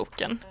eller så i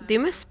boken. Det är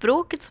med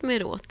språket som är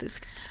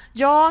erotiskt.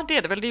 Ja, det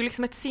är det väl. Det är ju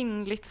liksom ett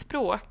sinnligt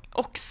språk.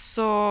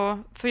 Också,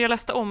 för jag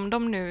läste om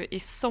dem nu i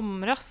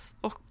somras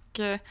och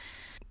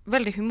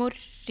väldigt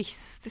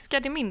humoristiska.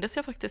 Det minns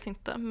jag faktiskt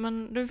inte,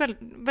 men det är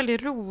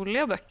väldigt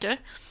roliga böcker.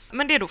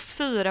 Men det är då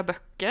 4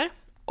 böcker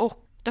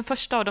och den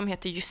första av dem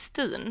heter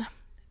Justine.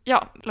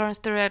 Ja,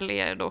 Lawrence Durrell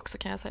är då också,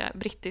 kan jag säga,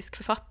 brittisk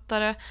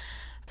författare.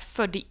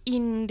 Född i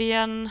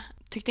Indien,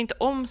 tyckte inte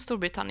om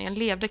Storbritannien,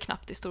 levde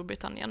knappt i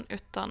Storbritannien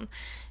utan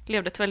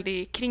levde ett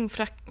väldigt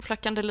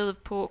kringflackande liv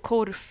på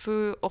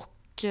Korfu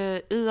och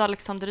i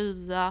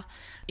Alexandria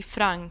i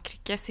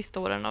Frankrike sista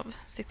åren av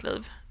sitt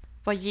liv.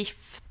 Var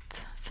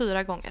gift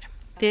 4 gånger.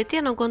 Det är ett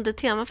genomgående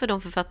tema för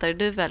de författare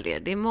du väljer.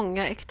 Det är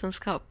många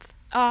äktenskap.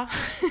 Ja.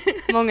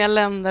 Många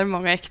länder,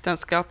 många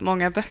äktenskap,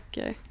 många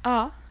böcker.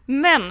 Ja.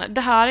 Men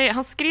det här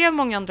han skrev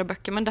många andra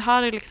böcker, men det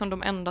här är liksom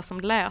de enda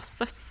som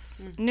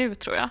läses nu,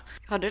 tror jag.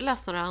 Har du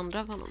läst några andra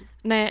av honom?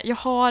 Nej, jag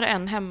har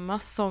en hemma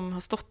som har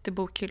stått i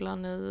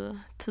bokhyllan i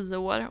 10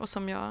 år och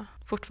som jag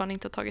fortfarande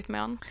inte har tagit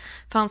med an.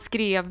 För han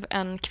skrev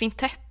en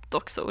kvintett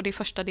också, och det är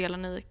första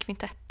delen i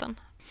kvintetten.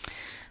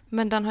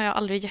 Men den har jag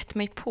aldrig gett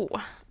mig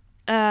på.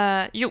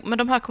 Men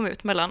de här kom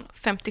ut mellan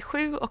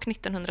 57 och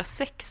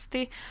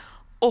 1960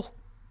 och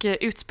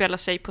utspelar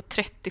sig på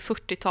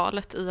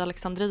 30-40-talet i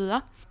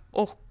Alexandria.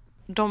 Och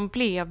de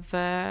blev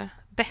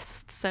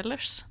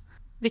bestsellers,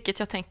 vilket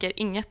jag tänker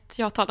inget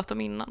jag har talat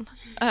om innan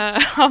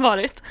har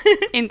varit.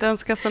 Inte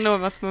ens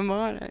Casanovas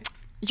memoarer.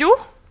 Jo,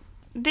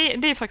 det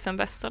är faktiskt en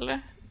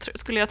bestseller,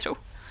 skulle jag tro.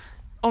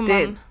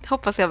 Det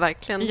hoppas jag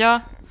verkligen. Ja.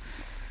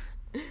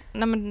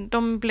 Nej, men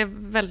de blev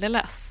väldigt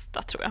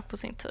lästa, tror jag, på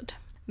sin tid.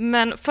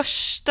 Men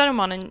första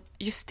romanen,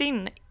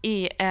 Justine,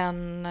 är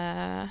en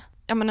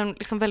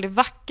liksom väldigt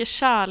vacker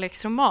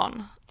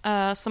kärleksroman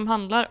som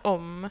handlar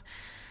om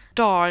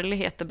Darley,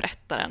 heter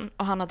berättaren,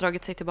 och han har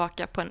dragit sig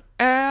tillbaka på en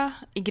ö,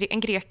 en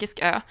grekisk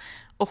ö,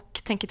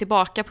 och tänker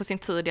tillbaka på sin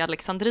tid i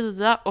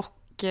Alexandria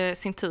och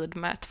sin tid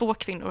med 2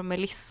 kvinnor,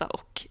 Melissa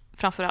och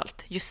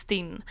framförallt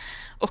Justine.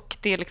 Och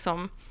det är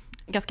liksom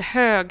ganska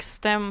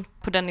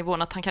högstämt på den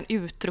nivån att han kan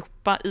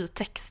utropa i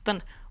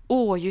texten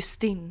 "Åh,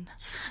 Justine!"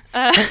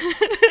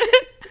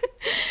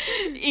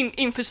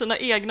 inför sina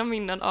egna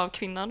minnen av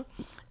kvinnan.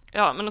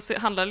 Ja, men också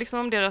handlar det liksom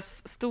om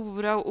deras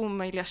stora och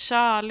omöjliga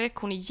kärlek.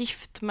 Hon är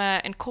gift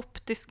med en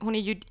koptisk...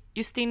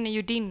 Justine är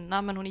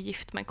judinna, men hon är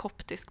gift med en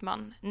koptisk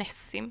man,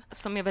 Nessim,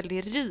 som är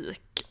väldigt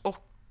rik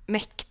och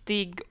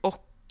mäktig.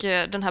 Och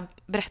den här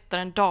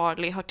berättaren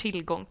Darley har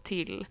tillgång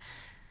till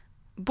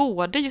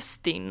både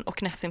Justine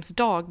och Nessims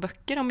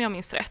dagböcker, om jag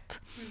minns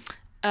rätt.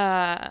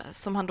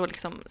 Som han då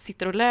liksom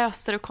sitter och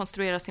läser och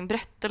konstruerar sin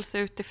berättelse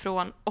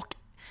utifrån. Och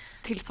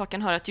till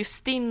saken hör att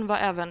Justine var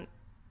även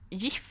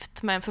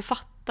gift med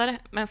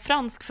en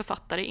fransk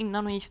författare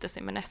innan hon gifte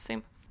sig med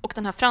Nessim. Och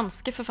den här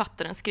franske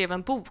författaren skrev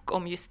en bok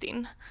om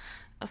Justine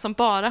som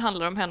bara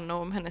handlar om henne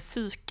och om hennes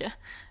psyke.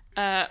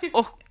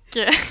 Och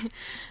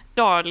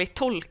Darley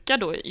tolkar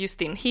då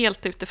Justine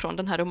helt utifrån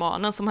den här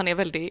romanen som han är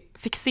väldigt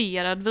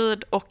fixerad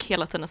vid och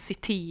hela tiden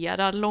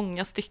citerar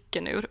långa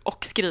stycken ur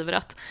och skriver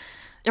att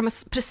ja, men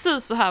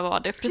precis så här var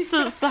det.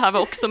 Precis så här var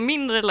också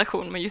min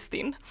relation med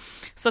Justine.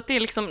 Så att det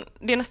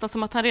är nästan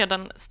som att han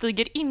redan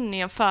stiger in i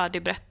en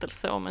färdig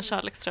berättelse om en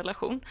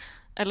kärleksrelation.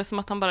 Eller som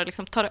att han bara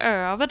liksom tar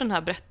över den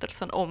här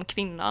berättelsen om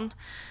kvinnan.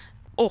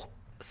 Och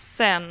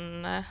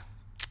sen...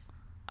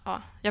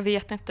 Ja, jag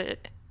vet inte.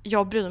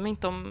 Jag bryr mig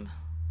inte om...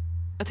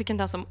 Jag tycker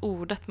inte ens om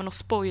ordet, men att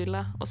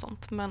spoila och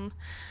sånt. Men...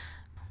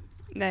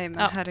 Nej,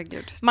 men ja.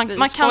 Herregud.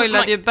 Man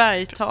spoilade ju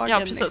Bergtagen. Ja,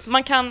 precis.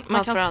 Man kan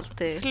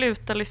alltid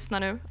sluta lyssna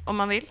nu om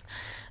man vill.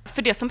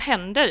 För det som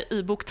händer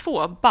i bok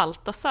 2,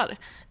 Baltasar,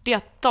 det är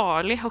att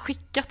Darley har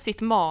skickat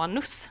sitt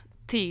manus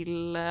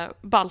till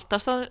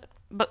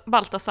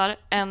Baltasar,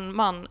 en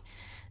man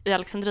i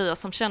Alexandria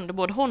som kände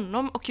både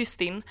honom och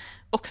Justine,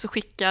 och så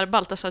skickar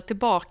Baltasar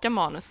tillbaka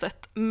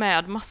manuset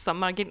med massa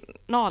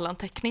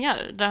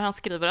marginalanteckningar där han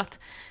skriver att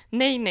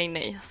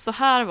nej, så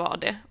här var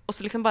det. Och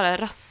så liksom bara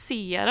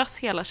raseras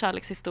hela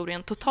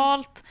kärlekshistorien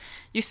totalt.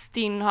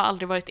 Justine har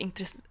aldrig varit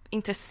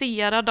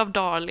intresserad av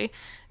Darlie,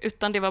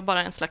 utan det var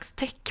bara en slags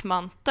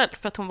täckmantel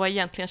för att hon var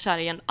egentligen kär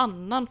i en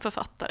annan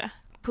författare,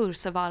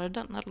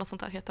 Pursevarden eller något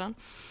sånt där heter han.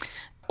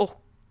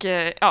 Och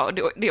ja,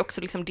 det är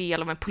också liksom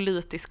del av en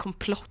politisk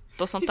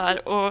komplott och sånt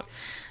där.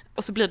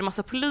 Och så blir det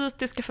massa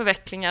politiska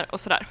förvecklingar och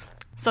sådär.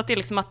 Så att det är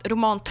liksom att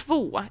roman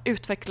 2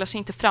 utvecklar sig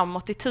inte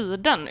framåt i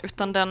tiden,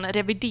 utan den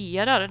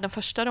reviderar den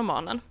första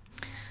romanen.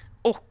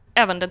 Och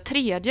även den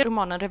tredje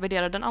romanen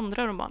reviderar den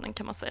andra romanen,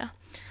 kan man säga.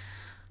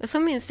 Så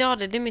minns jag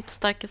det. Det är mitt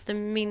starkaste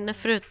minne,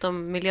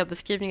 förutom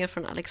miljöbeskrivningar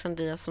från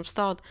Alexandria som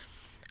stad.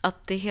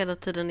 Att det hela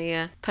tiden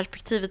är,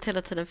 perspektivet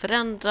hela tiden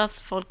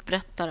förändras. Folk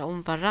berättar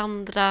om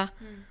varandra.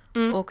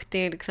 Och det,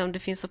 är liksom, det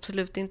finns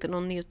absolut inte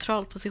någon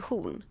neutral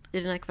position i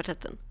den här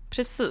kvartetten.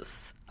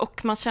 Precis.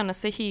 Och man känner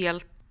sig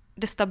helt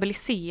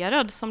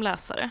destabiliserad som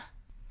läsare.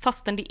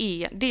 Fastän det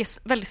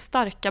är väldigt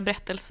starka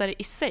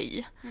berättelser i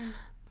sig.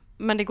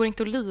 Men det går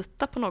inte att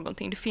lita på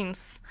någonting.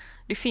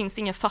 Det finns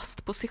ingen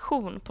fast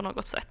position på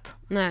något sätt.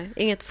 Nej,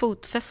 inget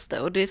fotfäste.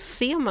 Och det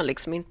ser man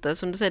liksom inte.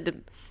 Som du säger,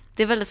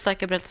 det är väldigt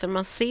starka berättelser.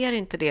 Man ser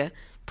inte det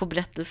på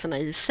berättelserna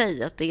i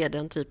sig, att det är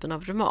den typen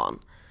av roman.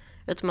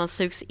 Utan man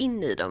sugs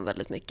in i dem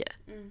väldigt mycket.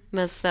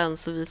 Men sen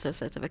så visar det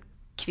sig att det var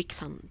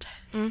kvicksand.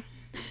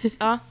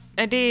 Ja,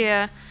 det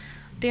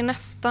är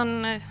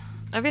nästan...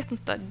 Jag vet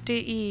inte.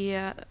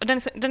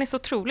 Den är så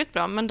otroligt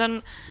bra.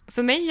 Men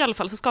för mig i alla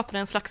fall så skapar den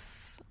en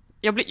slags...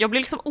 Jag blir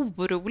liksom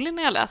orolig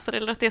när jag läser,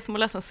 eller att det är som att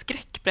läsa en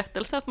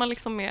skräckberättelse, att man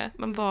liksom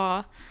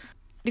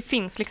det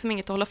finns liksom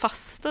inget att hålla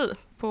fast i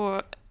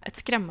på ett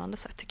skrämmande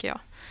sätt, tycker jag.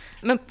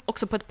 Men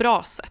också på ett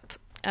bra sätt,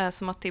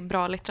 som att det är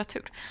bra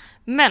litteratur.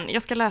 Men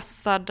jag ska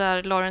läsa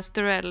där Lawrence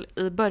Durrell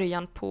i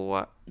början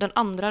på den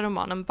andra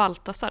romanen,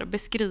 Baltasar,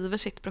 beskriver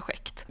sitt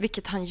projekt,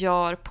 vilket han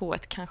gör på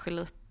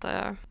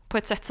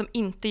ett sätt som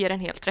inte ger en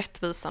helt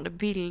rättvisande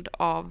bild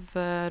av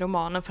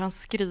romanen, för han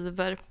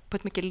skriver på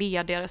ett mycket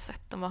ledigare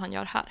sätt än vad han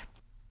gör här.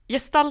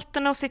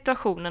 Gestalterna och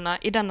situationerna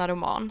i denna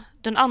roman,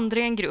 den andra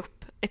är en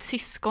grupp, ett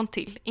syskon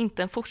till,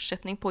 inte en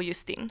fortsättning på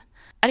Justin,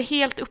 är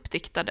helt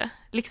uppdiktade,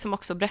 liksom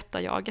också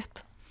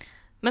berättarjaget.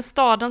 Men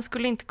staden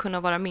skulle inte kunna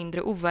vara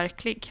mindre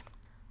overklig.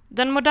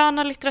 Den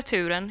moderna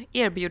litteraturen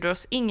erbjuder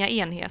oss inga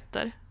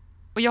enheter,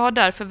 och jag har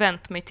därför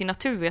vänt mig till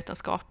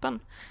naturvetenskapen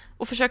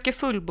och försöker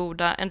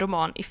fullborda en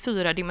roman i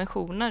 4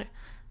 dimensioner,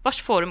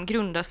 vars form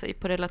grundar sig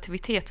på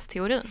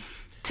relativitetsteorin.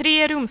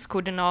 3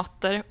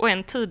 rumskoordinater och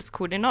en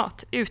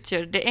tidskoordinat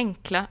utgör det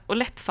enkla och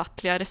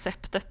lättfattliga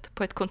receptet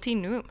på ett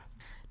kontinuum.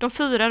 De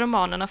 4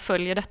 romanerna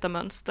följer detta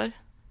mönster.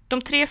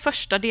 De 3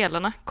 första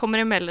delarna kommer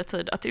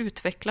emellertid att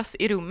utvecklas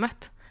i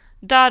rummet,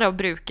 därav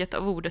bruket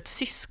av ordet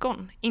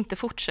syskon, inte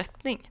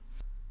fortsättning,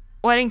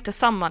 och är inte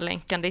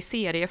sammanlänkande i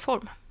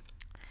serieform.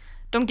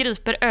 De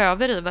griper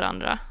över i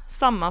varandra,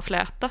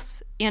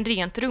 sammanflätas i en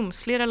rent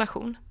rumslig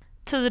relation.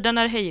 Tiden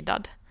är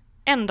hejdad.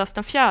 Endast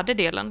den 4:e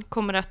delen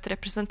kommer att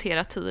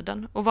representera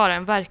tiden och vara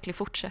en verklig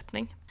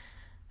fortsättning.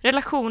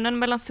 Relationen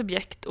mellan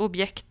subjekt och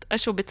objekt är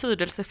så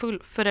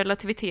betydelsefull för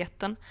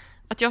relativiteten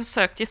att jag har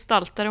sökt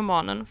gestalta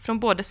romanen från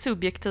både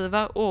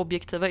subjektiva och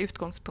objektiva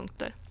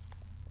utgångspunkter.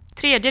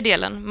 3:e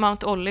delen,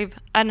 Mount Olive,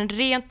 är en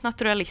rent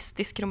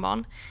naturalistisk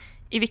roman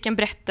i vilken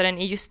berättaren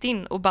i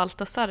Justin och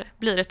Baltasar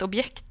blir ett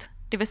objekt,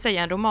 det vill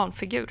säga en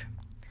romanfigur.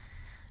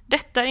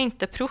 Detta är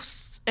inte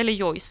Proust eller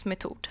Joyce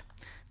metod,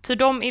 ty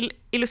de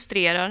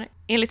illustrerar,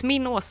 enligt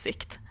min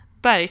åsikt,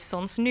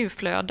 Bergsons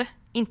nuflöde,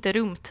 inte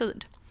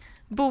rumtid.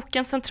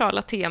 Bokens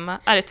centrala tema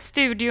är ett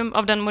studium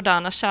av den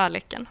moderna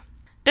kärleken.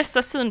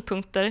 Dessa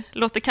synpunkter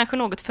låter kanske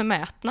något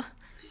förmätna,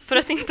 för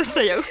att inte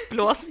säga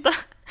uppblåsta.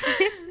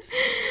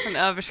 Han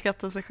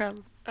överskattar sig själv.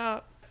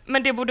 Ja,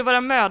 men det borde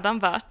vara mödan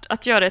värt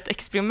att göra ett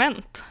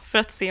experiment för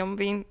att se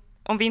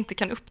om vi inte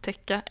kan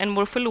upptäcka en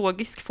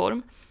morfologisk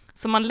form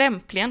som man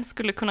lämpligen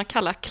skulle kunna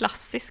kalla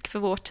klassisk för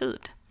vår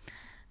tid.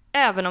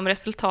 Även om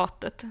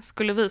resultatet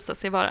skulle visa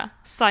sig vara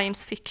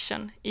science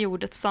fiction i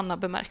ordets sanna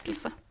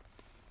bemärkelse.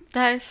 Det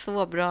här är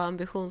så bra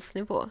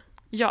ambitionsnivå.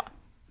 Ja.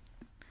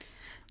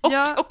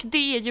 Och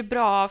det är ju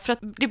bra för att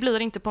det blir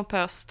inte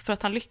pompöst för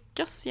att han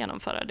lyckas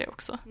genomföra det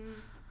också.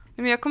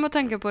 Men jag kommer att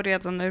tänka på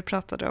redan när du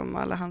pratade om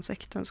alla hans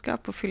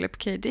äktenskap och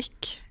Philip K.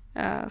 Dick,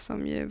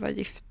 som ju var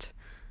gift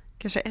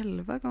kanske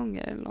 11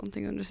 gånger eller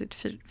någonting under sitt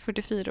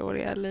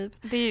 44-åriga liv.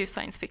 Det är ju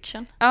science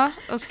fiction. Ja,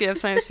 och skrev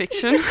science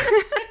fiction.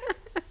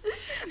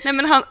 Nej,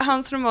 men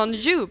hans roman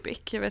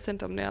Ubik, jag vet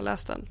inte om ni har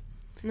läst den.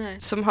 Nej.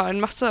 Som har en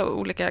massa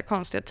olika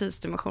konstiga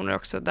tidsdimensioner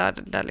också,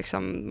 där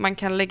liksom man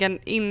kan lägga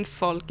in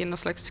folk i någon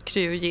slags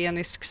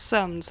kryogenisk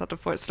sömn så att de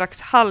får ett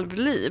slags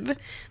halvliv,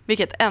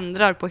 vilket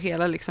ändrar på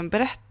hela liksom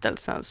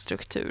berättelsens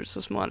struktur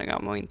så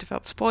småningom. Och inte för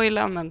att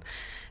spoila, men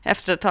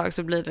efter ett tag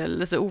så blir det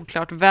lite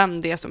oklart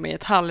vem det är som är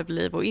ett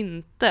halvliv och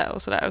inte,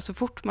 och sådär. Och så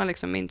fort man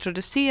liksom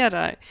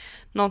introducerar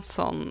något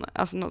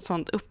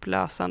sånt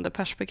upplösande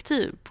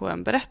perspektiv på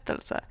en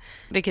berättelse,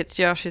 vilket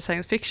görs i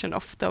science fiction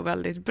ofta och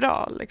väldigt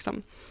bra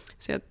liksom.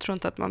 Så jag tror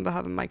inte att man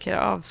behöver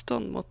markera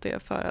avstånd mot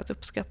det för att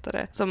uppskatta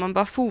det. Så om man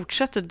bara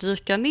fortsätter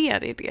dyka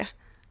ner i det,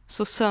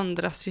 så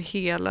söndras ju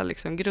hela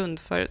liksom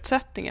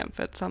grundförutsättningen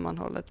för ett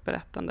sammanhållet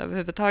berättande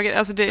överhuvudtaget.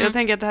 Alltså jag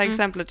tänker att det här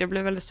exemplet, jag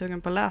blev väldigt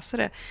sugen på att läsa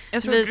det.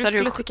 Jag tror du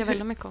skulle tycka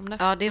väldigt mycket om det.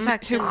 Ja, det är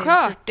verkligen hur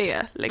skört det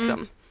är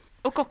liksom.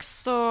 Och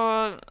också,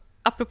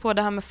 apropå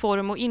det här med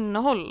form och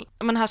innehåll,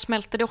 men här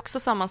smälter det också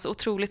samman så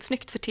otroligt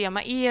snyggt, för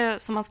tema är,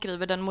 som han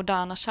skriver, den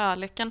moderna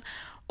kärleken.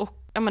 Och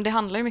men det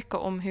handlar ju mycket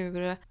om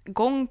hur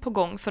gång på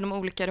gång för de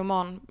olika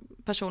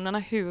romanpersonerna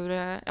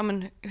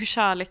hur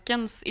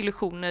kärlekens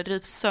illusioner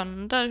rivs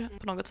sönder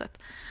på något sätt.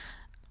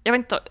 Jag vet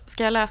inte,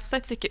 ska jag läsa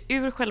ett stycke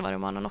ur själva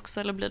romanen också,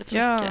 eller blir det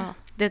för mycket?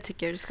 Det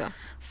tycker jag du ska.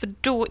 För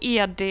då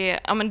är det,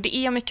 det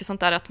är mycket sånt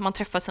där att man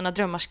träffar sina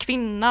drömmars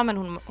kvinna, men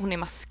hon är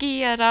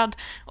maskerad.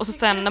 Och så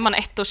sen när man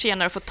 1 år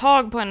senare får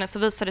tag på henne så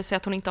visar det sig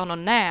att hon inte har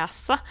någon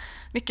näsa.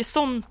 Mycket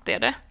sånt är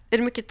det. Är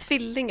det mycket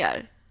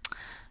tvillingar?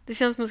 Det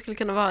känns som det skulle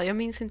kunna vara, jag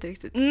minns inte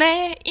riktigt.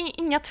 Nej,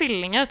 inga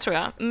tvillingar tror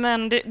jag.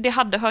 Men det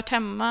hade hört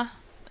hemma.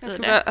 Jag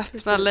ska bara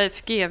öppna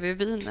Leif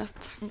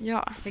GW-vinet.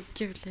 Ja.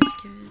 Gud,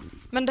 Leif GW.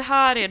 Men det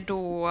här är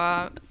då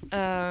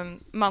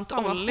Mount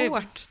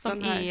Olive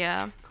som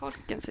är...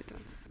 Korken sitter.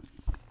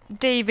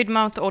 David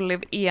Mount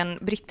Olive är en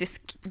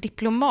brittisk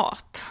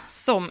diplomat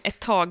som ett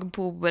tag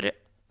bor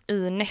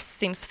i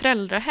Nessims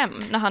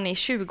föräldrahem när han är i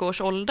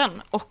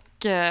 20-årsåldern och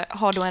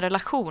har då en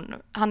relation.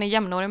 Han är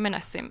jämnårig med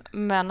Nessim,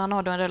 men han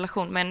har då en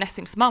relation med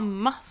Nessims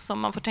mamma som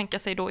man får tänka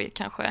sig då är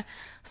kanske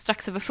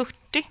strax över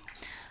 40.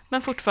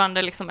 Men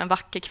fortfarande liksom en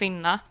vacker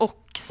kvinna.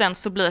 Och sen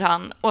så blir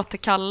han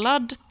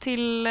återkallad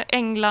till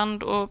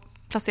England och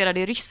placerad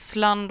i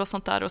Ryssland och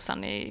sånt där. Och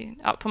sen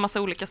på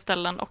massa olika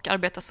ställen och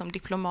arbetar som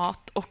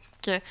diplomat.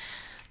 Och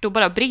då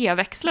bara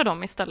brevväxlar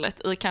de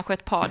istället i kanske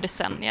ett par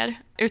decennier.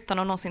 Utan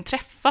att någonsin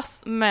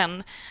träffas.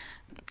 Men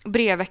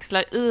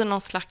brevväxlar i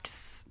någon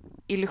slags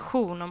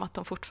illusion om att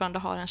de fortfarande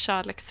har en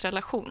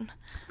kärleksrelation.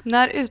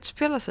 När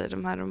utspelar sig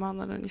de här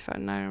romanerna ungefär?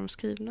 När är de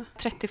skrivna?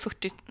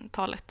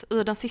 30-40-talet.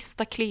 I den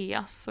sista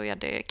Clea så är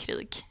det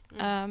krig.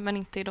 Men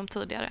inte i de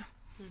tidigare.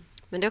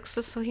 Men det är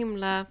också så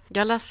himla...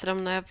 Jag läste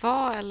dem när jag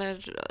var,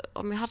 eller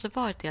om jag hade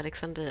varit i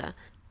Alexandria.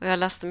 Och jag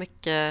läste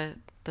mycket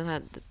den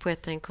här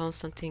poeten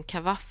Konstantin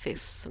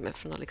Kavafis som är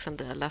från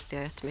Alexandria. Läste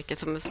jag jättemycket,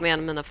 som är en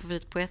av mina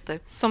favoritpoeter.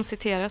 Som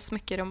citeras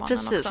mycket i romanen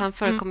också. Precis, han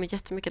förekommer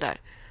jättemycket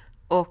där.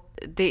 Och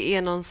det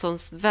är någon sån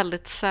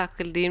väldigt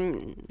särskild... Det är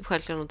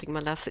självklart någonting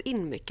man läser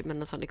in mycket,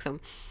 men en sån liksom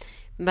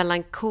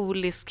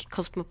melankolisk,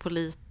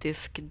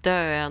 kosmopolitisk,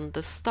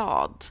 döende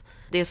stad.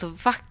 Det är så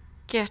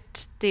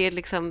vackert. Det är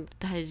liksom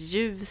det här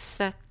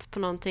ljuset på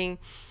någonting.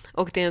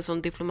 Och det är en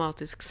sån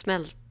diplomatisk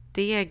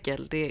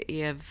smältdegel. Det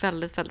är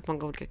väldigt, väldigt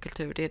många olika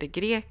kulturer. Det är det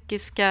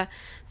grekiska,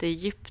 det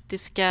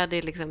egyptiska, det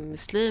är liksom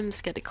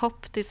muslimska, det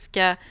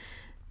koptiska,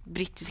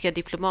 brittiska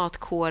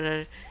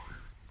diplomatkårer.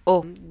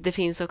 Och det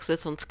finns också ett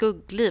sånt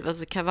skuggliv.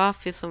 Alltså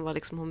Kavafis som var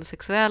liksom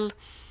homosexuell.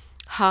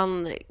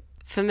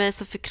 För mig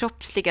så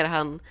förkroppsligar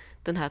han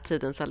den här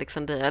tidens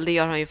Alexandria. Eller det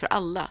gör han ju för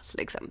alla,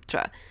 liksom,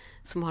 tror jag.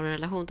 Som har en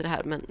relation till det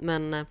här.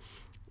 Men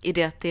i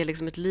det att det är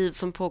liksom ett liv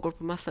som pågår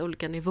på massa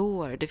olika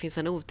nivåer. Det finns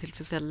en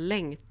otillfredsställd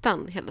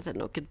längtan hela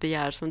tiden. Och ett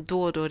begär som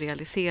då och då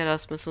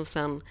realiseras. Men som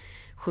sen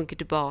sjunker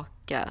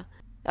tillbaka.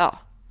 Ja,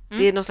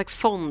 det är någon slags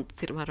fond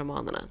till de här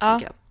romanerna,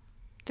 tänker jag.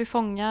 Du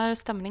fångar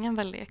stämningen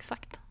väldigt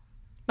exakt.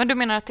 Men du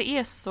menar att det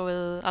är så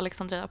i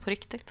Alexandria på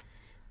riktigt?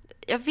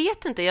 Jag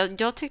vet inte.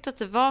 Jag tyckte att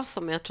det var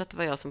så, men jag tror att det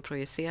var jag som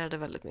projicerade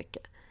väldigt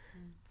mycket.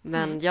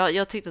 Men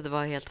jag tyckte att det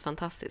var helt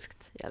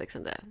fantastiskt i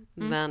Alexandria.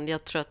 Men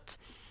jag tror att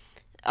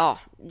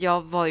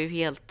jag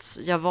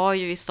var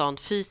ju i stan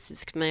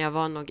fysiskt, men jag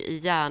var nog i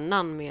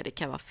hjärnan mer i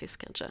Kavafis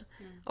kanske.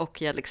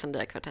 Och i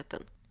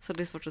Alexandria-kvartetten. Så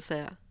det är svårt att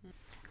säga.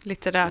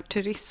 Litterär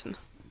turism.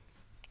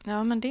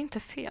 Ja, men det är inte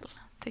fel,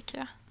 tycker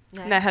jag.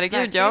 Nej,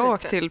 herregud, jag har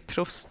åkt till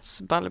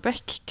Prousts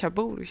Balbec,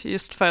 Cabourg,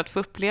 just för att få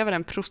uppleva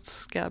den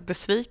proustska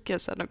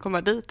besvikelsen och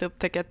komma dit och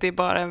upptäcka att det är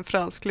bara en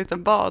fransk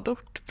liten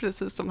badort,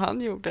 precis som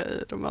han gjorde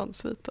i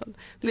romansviten.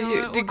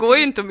 Det går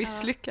ju inte att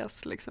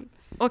misslyckas. Liksom.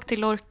 Och till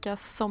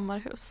Lorcas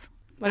sommarhus.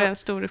 Var det en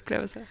stor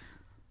upplevelse?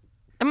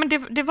 Ja, men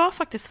det var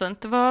faktiskt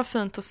fint. Det var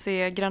fint att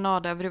se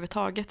Granada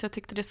överhuvudtaget. Jag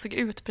tyckte det såg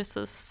ut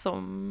precis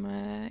som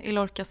i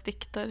Lorcas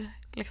dikter,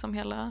 liksom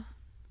hela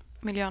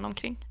miljön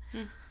omkring.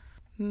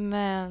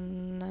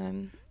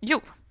 Men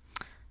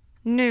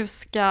nu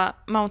ska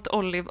Mount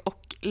Olive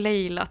och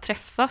Leila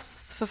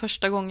träffas för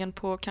första gången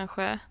på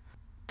kanske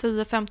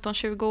 10, 15,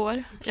 20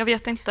 år. Jag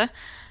vet inte.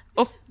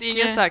 Och det är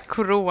ingen så här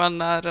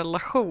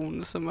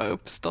coronarelation som har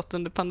uppstått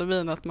under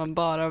pandemin, att man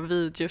bara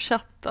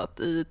videochattat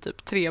i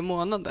typ 3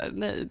 månader.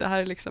 Nej, det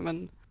här är liksom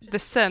en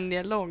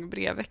decennielång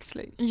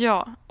brevväxling.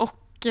 Ja,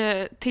 och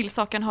till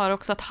saken hör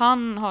också att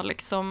han har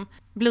liksom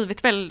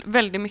blivit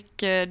väldigt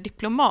mycket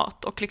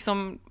diplomat och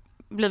liksom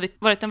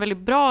varit en väldigt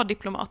bra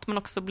diplomat, men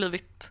också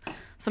blivit,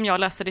 som jag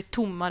läser det,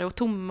 tommare och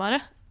tommare.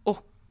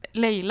 Och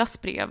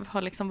Leilas brev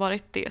har liksom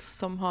varit det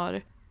som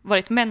har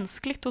varit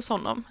mänskligt hos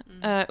honom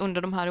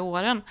under de här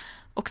åren.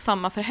 Och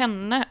samma för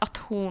henne, att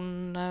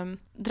hon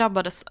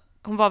drabbades,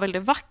 hon var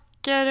väldigt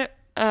vacker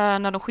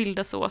när de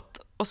skildes åt,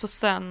 och så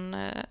sen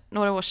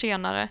några år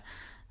senare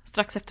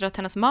strax efter att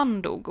hennes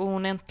man dog och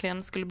hon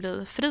äntligen skulle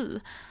bli fri,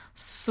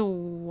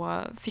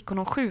 så fick hon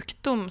en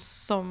sjukdom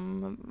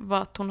som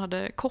var att hon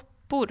hade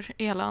koppor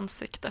i hela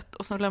ansiktet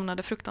och som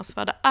lämnade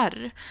fruktansvärda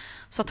ärr.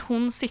 Så att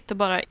hon sitter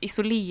bara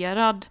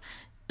isolerad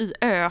i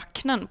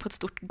öknen på ett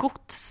stort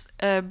gods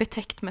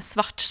betäckt med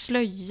svart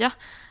slöja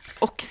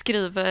och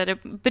skriver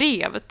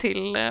brev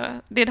till...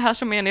 det är det här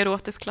som är en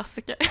erotisk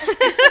klassiker.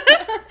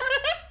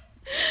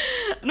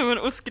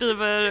 Och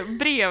skriver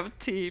brev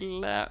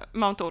till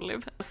Mount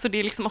Olive. Så det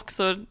är liksom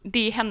också,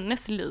 det är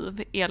hennes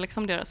liv, är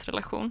liksom deras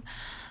relation.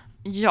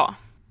 Ja.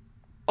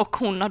 Och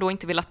hon har då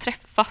inte velat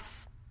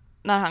träffas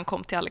när han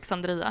kom till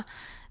Alexandria.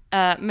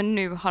 Men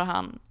nu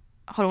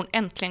har hon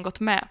äntligen gått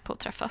med på att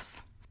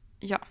träffas.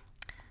 Ja.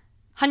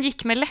 Han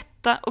gick med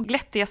lätta och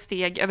glättiga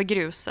steg över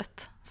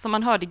gruset som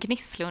man hörde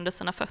gnissla under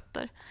sina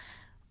fötter.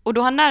 Och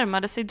då han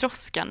närmade sig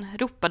droskan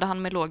ropade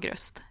han med låg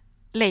röst: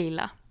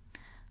 Leila.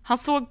 Han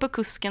såg på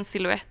kuskens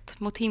silhuett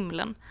mot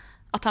himlen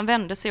att han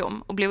vände sig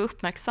om och blev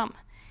uppmärksam.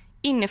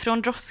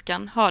 Inifrån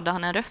droskan hörde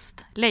han en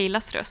röst,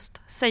 Leilas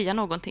röst, säga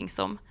någonting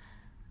som: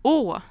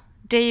 Åh,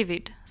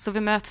 David, så vi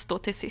möts då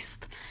till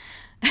sist.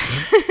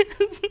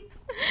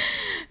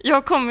 Jag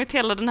har kommit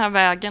hela den här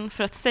vägen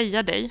för att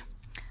säga dig.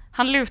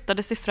 Han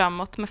lutade sig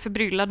framåt med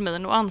förbryllad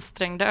min och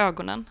ansträngde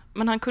ögonen,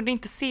 men han kunde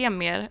inte se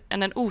mer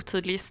än en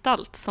otydlig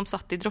gestalt som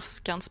satt i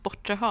droskans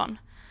bortre hörn.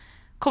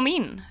 Kom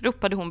in,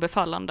 ropade hon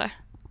befallande.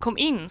 Kom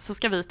in så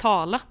ska vi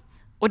tala.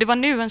 Och det var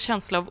nu en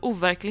känsla av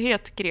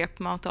overklighet grep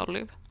Mount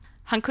Olive.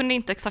 Han kunde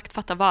inte exakt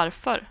fatta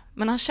varför,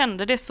 men han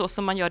kände det så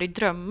som man gör i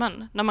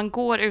drömmen när man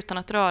går utan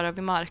att röra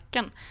vid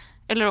marken,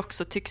 eller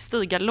också tycks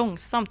stiga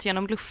långsamt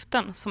genom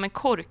luften som en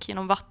kork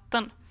genom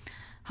vatten.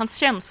 Hans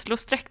känslor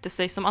sträckte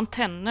sig som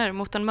antenner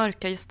mot den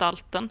mörka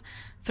gestalten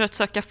för att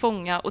söka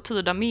fånga och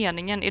tyda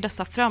meningen i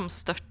dessa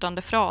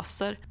framstörtande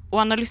fraser och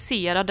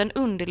analysera den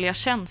underliga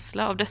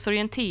känsla av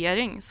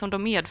desorientering som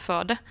de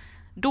medförde,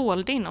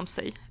 dolde inom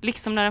sig,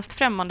 liksom när en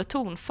främmande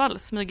tonfall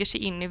smyger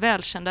sig in i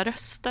välkända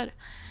röster.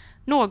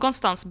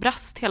 Någonstans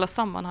brast hela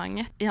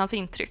sammanhanget i hans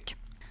intryck.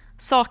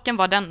 Saken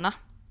var denna.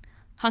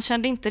 Han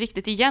kände inte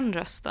riktigt igen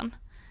rösten.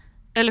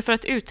 Eller för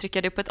att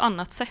uttrycka det på ett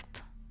annat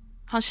sätt.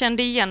 Han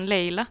kände igen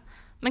Leila,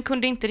 men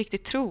kunde inte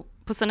riktigt tro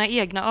på sina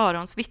egna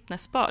örons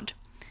vittnesbörd.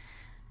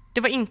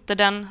 Det var inte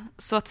den,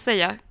 så att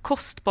säga,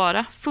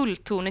 kostbara,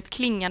 fulltonigt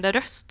klingande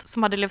röst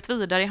som hade levt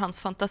vidare i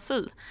hans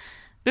fantasi,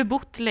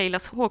 bebott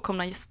Leilas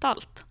hågkomna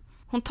gestalt.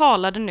 Hon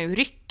talade nu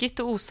ryckigt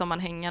och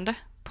osammanhängande,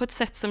 på ett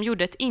sätt som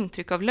gjorde ett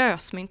intryck av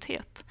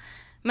lösmynthet,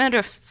 med en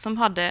röst som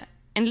hade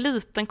en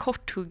liten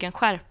korthuggen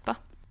skärpa.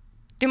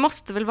 Det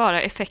måste väl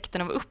vara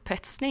effekten av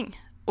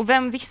upphetsning, och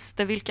vem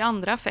visste vilka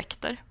andra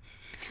effekter?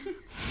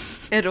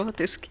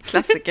 Erotisk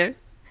klassiker.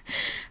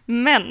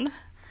 Men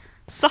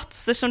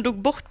satser som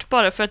dog bort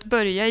bara för att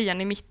börja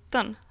igen i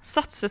mitten.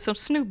 Satser som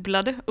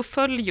snubblade och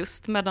föll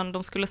just medan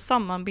de skulle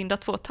sammanbinda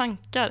två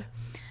tankar.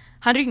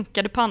 Han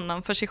rynkade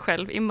pannan för sig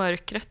själv i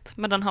mörkret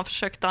medan han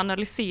försökte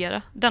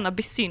analysera denna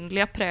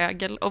besynliga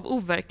prägel av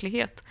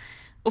overklighet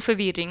och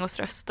förvirring hos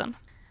rösten.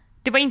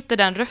 Det var inte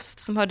den röst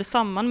som hörde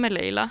samman med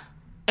Leila.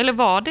 Eller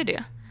var det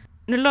det?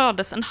 Nu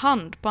lades en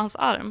hand på hans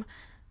arm.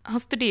 Han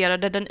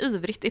studerade den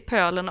ivrigt i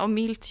pölen av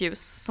milt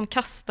ljus som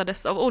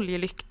kastades av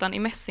oljelyktan i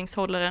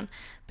mässingshållaren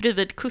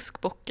bredvid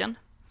kuskbocken.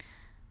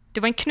 Det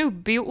var en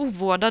knubbig och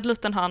ovårdad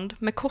liten hand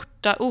med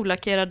korta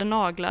olackerade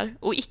naglar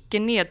och icke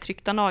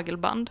nedtryckta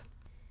nagelband.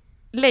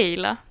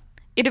 Leila,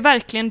 är det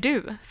verkligen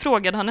du?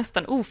 Frågade han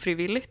nästan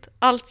ofrivilligt,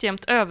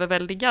 alltjämt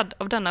överväldigad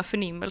av denna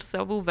förnimmelse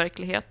av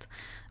overklighet,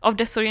 av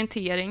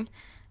desorientering,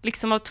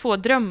 liksom av två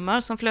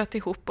drömmar som flöt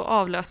ihop och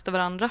avlöste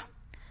varandra.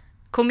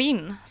 Kom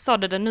in,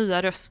 sade den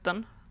nya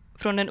rösten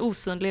från en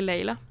osynlig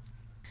Leila.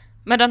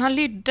 Medan han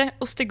lydde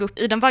och steg upp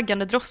i den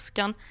vaggande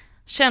droskan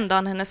kände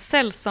han hennes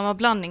sällsamma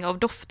blandning av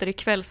dofter i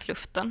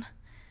kvällsluften.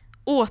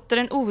 Åter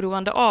en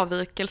oroande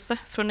avvikelse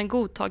från den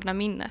godtagna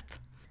minnet.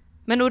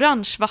 Men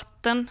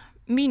orangevatten,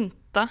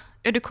 mynta,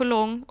 eau de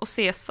cologne och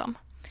sesam.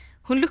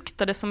 Hon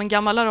luktade som en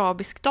gammal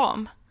arabisk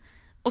dam.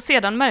 Och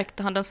sedan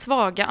märkte han den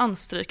svaga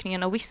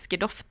anstrykningen av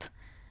whiskydoft.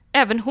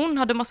 Även hon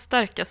hade måste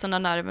stärka sina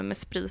nerver med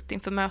sprit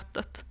inför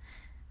mötet.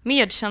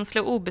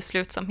 Medkänsla och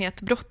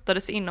obeslutsamhet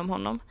brottades inom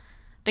honom.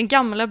 Den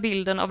gamla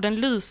bilden av den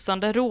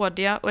lysande,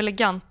 rådiga och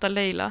eleganta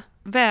Leila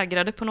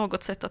vägrade på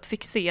något sätt att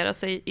fixera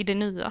sig i det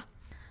nya.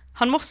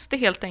 Han måste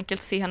helt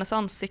enkelt se hennes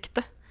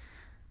ansikte.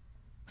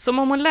 Som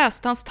om hon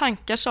läste hans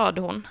tankar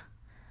sade hon: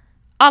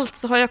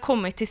 Alltså har jag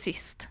kommit till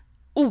sist,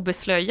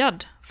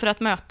 obeslöjad för att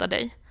möta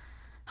dig.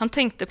 Han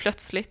tänkte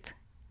plötsligt,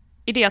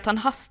 i det att han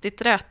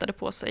hastigt rätade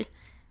på sig.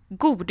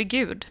 Gode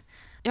Gud,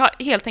 jag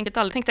har helt enkelt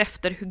aldrig tänkt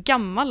efter hur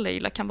gammal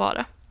Leila kan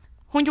vara.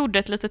 Hon gjorde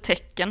ett litet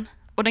tecken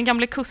och den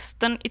gamla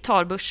kusten i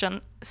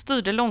tarbushen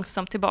styrde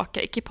långsamt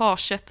tillbaka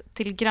ekipaget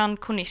till Grand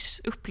Corniches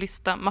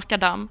upplysta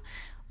makadam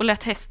och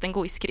lät hästen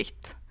gå i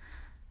skritt.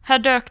 Här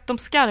dök de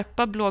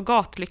skarpa blå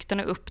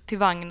gatlyktorna upp till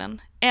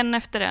vagnen, en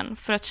efter en,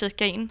 för att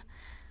kika in.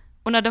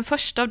 Och när den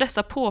första av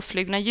dessa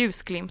påflygna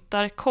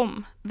ljusglimtar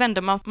kom,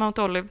 vände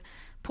Mount Olive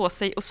på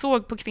sig och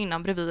såg på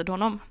kvinnan bredvid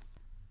honom.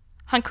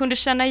 Han kunde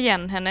känna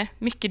igen henne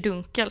mycket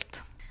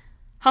dunkelt.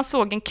 Han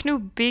såg en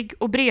knubbig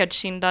och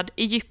bredkindad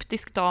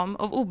egyptisk dam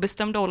av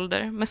obestämd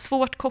ålder med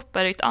svårt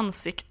kopparigt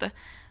ansikte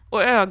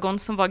och ögon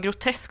som var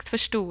groteskt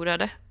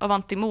förstorade av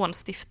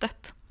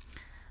antimonstiftet.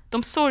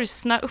 De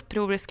sorgsna,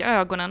 upproriska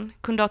ögonen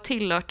kunde ha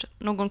tillhört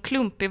någon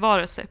klumpig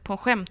varelse på en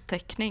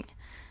skämtteckning.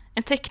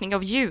 En teckning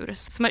av djur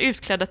som är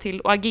utklädda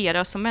till och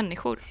agerar som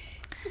människor.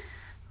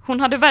 Hon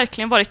hade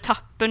verkligen varit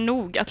tapper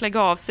nog att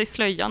lägga av sig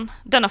slöjan,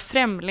 denna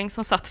främling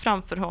som satt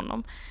framför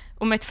honom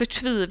och med ett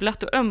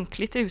förtvivlat och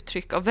ömkligt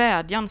uttryck av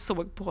vädjan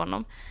såg på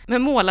honom,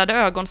 med målade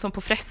ögon som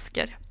på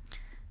fresker.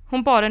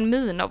 Hon bar en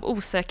min av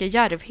osäker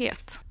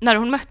djärvhet när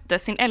hon mötte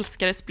sin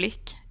älskares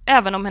blick,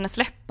 även om hennes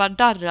läppar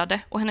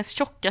darrade och hennes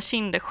tjocka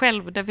kinder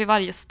skälvde vid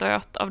varje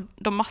stöt av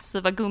de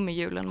massiva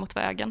gummihjulen mot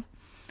vägen.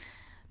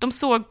 De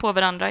såg på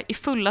varandra i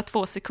fulla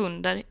 2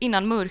 sekunder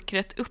innan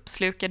mörkret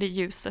uppslukade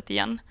ljuset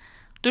igen.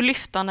 Då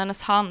lyfte han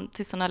hennes hand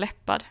till sina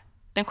läppar.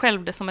 Den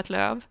skälvde som ett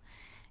löv.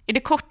 I det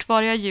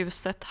kortvariga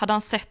ljuset hade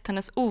han sett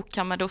hennes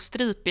okammade och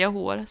stripiga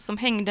hår som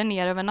hängde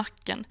ner över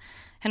nacken,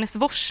 hennes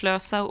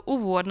vårdslösa och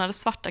oordnade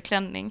svarta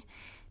klänning.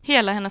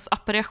 Hela hennes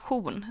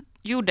apparation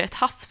gjorde ett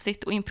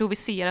hafsigt och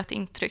improviserat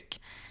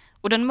intryck,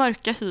 och den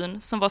mörka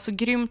hyn som var så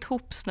grymt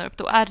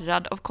hopsnörpt och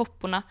ärrad av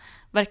kopporna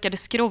verkade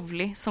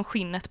skrovlig som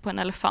skinnet på en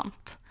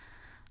elefant.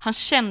 Han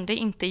kände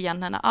inte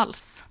igen henne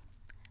alls.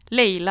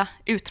 Leila,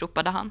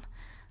 utropade han.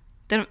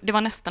 Det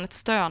var nästan ett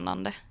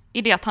stönande,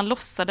 i det att han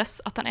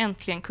låtsades att han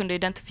äntligen kunde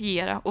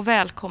identifiera och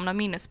välkomna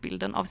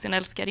minnesbilden av sin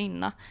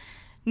älskarinna,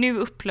 nu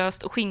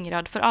upplöst och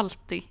skingrad för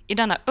alltid i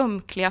denna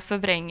ömkliga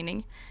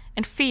förvrängning,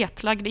 en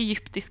fetlagd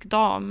egyptisk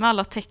dam med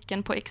alla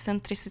tecken på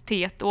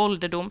excentricitet och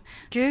ålderdom.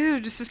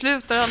 Gud, så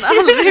slutar han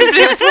aldrig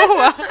bli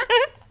på!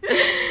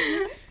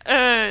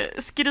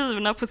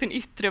 Skrivna på sin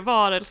yttre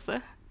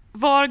varelse.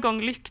 Var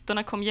gång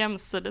lyktorna kom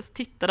jämsides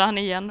tittade han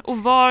igen, och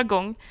var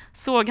gång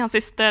såg han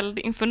sig ställd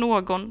inför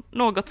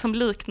något som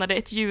liknade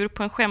ett djur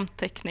på en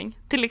skämtteckning,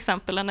 till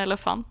exempel en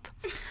elefant.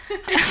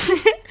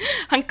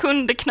 Han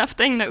kunde knappt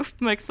ägna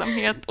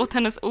uppmärksamhet åt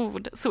hennes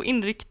ord, så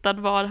inriktad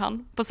var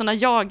han på sina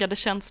jagade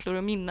känslor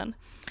och minnen.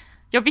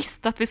 Jag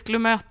visste att vi skulle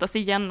mötas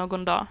igen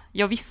någon dag,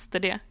 jag visste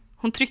det.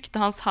 Hon tryckte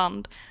hans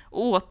hand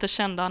och åter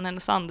kände han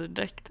hennes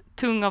andedräkt,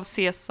 tung av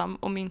sesam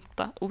och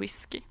mynta och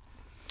whisky.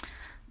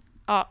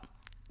 Ja.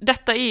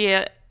 Detta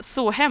är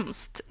så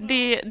hemskt.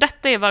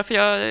 Detta är varför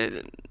jag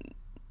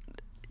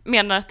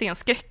menar att det är en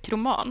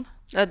skräckroman.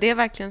 Ja, det är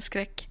verkligen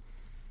skräck.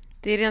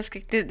 Det är ren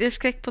skräck. Det är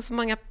skräck på så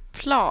många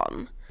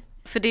plan.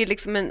 För det är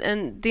liksom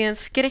det är en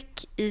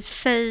skräck i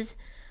sig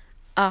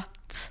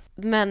att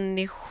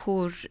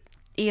människor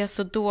är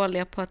så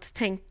dåliga på att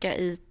tänka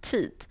i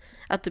tid.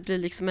 Att det blir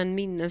liksom en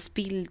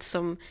minnesbild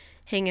som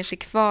hänger sig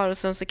kvar, och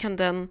sen så kan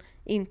den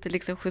inte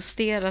liksom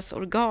justeras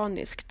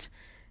organiskt.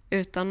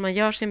 Utan man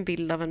gör sin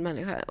bild av en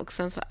människa, och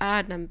sen så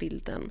är den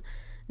bilden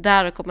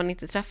där, och om man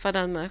inte träffar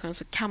den människan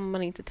så kan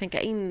man inte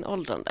tänka in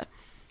åldrande.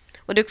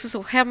 Och det är också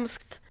så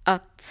hemskt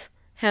att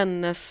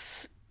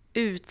hennes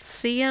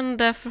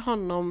utseende för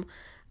honom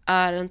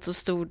är en så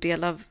stor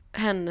del av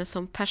henne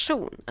som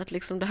person. Att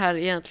liksom det här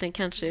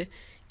egentligen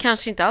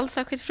kanske inte alls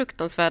särskilt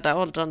fruktansvärda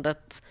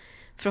åldrandet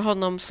för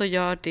honom, så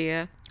gör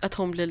det att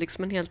hon blir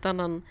liksom en helt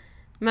annan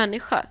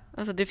människa.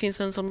 Alltså det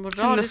finns en sån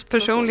moralisk... Hennes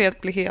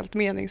personlighet blir helt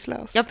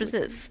meningslös. Ja,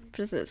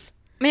 precis.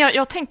 Men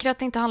jag tänker att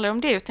det inte handlar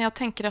om det, utan jag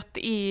tänker att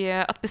det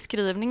är att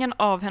beskrivningen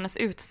av hennes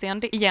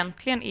utseende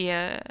egentligen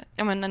är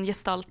en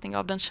gestaltning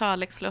av den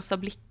kärlekslösa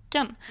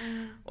blicken.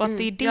 Och att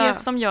det är det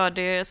som gör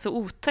det så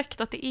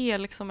otäckt, att det är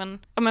liksom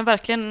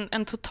verkligen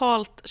en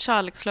totalt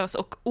kärlekslös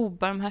och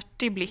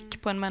obarmhärtig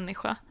blick på en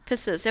människa.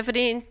 Precis, ja,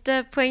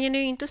 för poängen är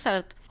ju inte så här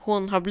att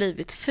hon har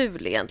blivit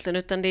ful egentligen,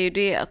 utan det är ju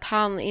det att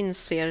han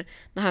inser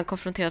när han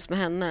konfronteras med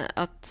henne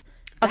att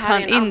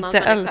han inte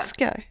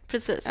älskar.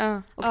 Precis.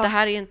 Ja. Och det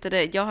här är inte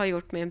det jag har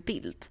gjort med en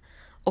bild.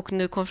 Och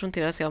nu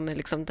konfronteras jag med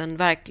liksom den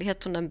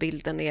verklighet som den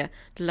bilden är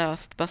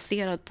löst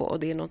baserad på, och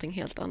det är någonting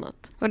helt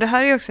annat. Och det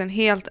här är också en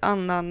helt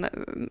annan,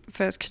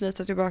 för att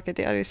knyta tillbaka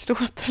till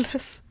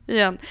Aristoteles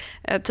igen,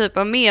 typ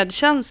av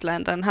medkänsla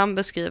än den han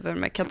beskriver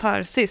med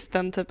katarsis,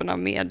 den typen av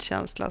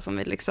medkänsla som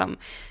vi liksom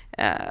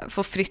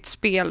får fritt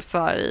spel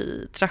för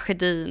i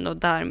tragedin, och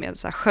därmed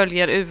så här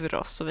sköljer ur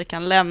oss, så vi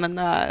kan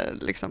lämna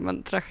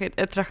liksom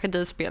ett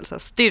tragedispel så här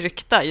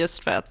styrkta,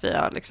 just för att vi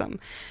har liksom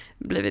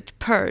blivit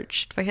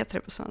purged, vad heter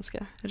det på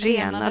svenska?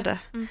 Renade.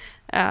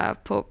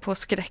 På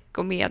skräck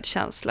och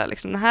medkänsla.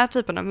 Liksom, den här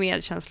typen av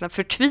medkänsla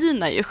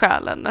förtvinar ju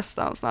själen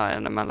nästan, snarare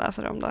när man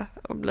läser om det,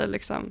 och blir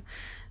liksom,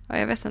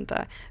 jag vet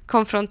inte,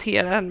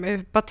 konfronterad med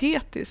hur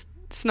patetiskt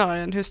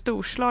snarare än hur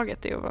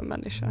storslaget det är att vara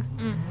människa.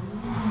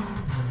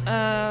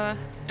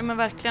 Ja, men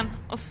verkligen.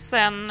 Och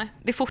sen,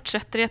 det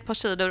fortsätter i ett par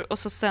sidor, och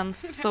sen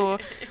så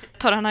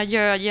tar han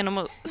adjö genom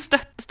att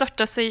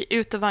störta sig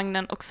ut ur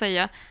vagnen och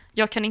säga: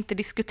 jag kan inte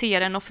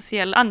diskutera en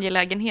officiell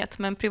angelägenhet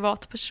med en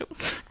privatperson.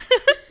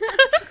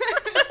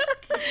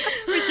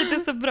 Vilket är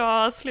så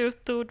bra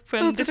slutord på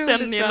en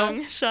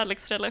decennielång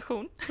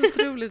kärleksrelation.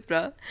 Otroligt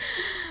bra.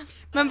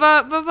 Men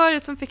vad var det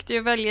som fick dig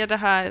att välja det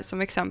här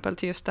som exempel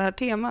till just det här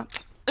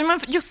temat? Men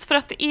just för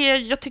att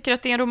jag tycker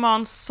att det är en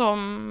roman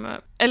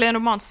eller en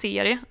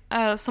romanserie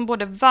som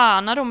både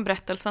värnar om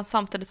berättelsen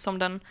samtidigt som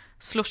den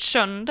slår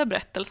sönder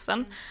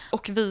berättelsen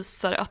och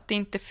visar att det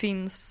inte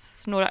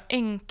finns några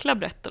enkla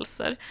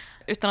berättelser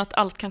utan att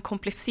allt kan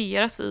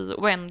kompliceras i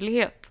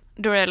oändlighet.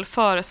 Dorell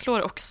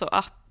föreslår också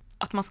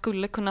att man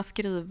skulle kunna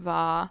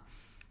skriva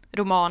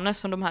romaner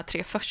som de här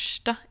 3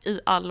 första i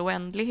all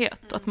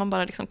oändlighet och att man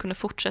bara liksom kunde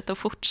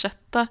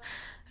fortsätta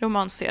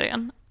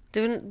romanserien.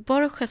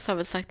 Borges har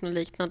väl sagt något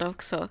liknande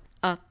också,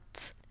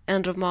 att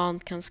en roman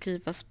kan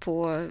skrivas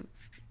på...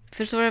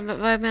 Förstår du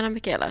vad jag menar,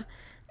 Mikaela?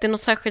 Det är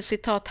något särskilt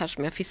citat här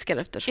som jag fiskar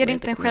efter. Är det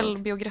inte en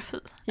självbiografi?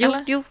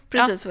 Jo,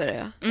 precis så är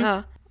det. Ja.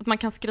 Ja. Att man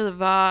kan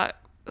skriva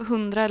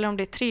 100 eller om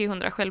det är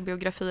 300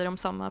 självbiografier om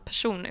samma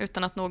person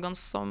utan att någon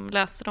som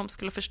läser dem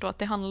skulle förstå att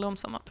det handlar om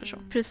samma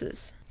person.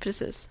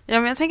 Precis. Ja,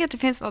 men jag tänker att det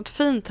finns något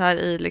fint här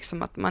i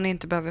liksom att man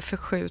inte behöver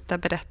förskjuta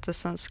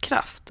berättelsens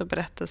kraft och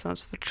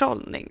berättelsens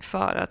förtrollning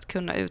för att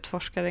kunna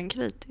utforska den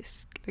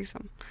kritiskt.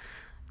 Liksom.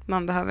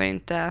 Man behöver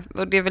inte,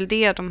 och det är väl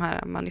det de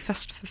här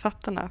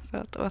manifestförfattarna, för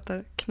att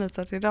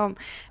återknyta till dem,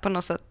 på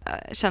något sätt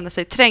känner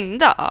sig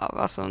trängda av.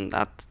 Alltså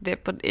att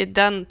det i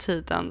den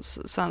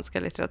tidens svenska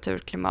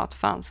litteraturklimat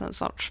fanns en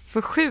sorts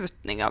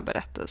förskjutning av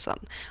berättelsen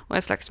och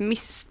en slags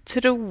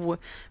misstro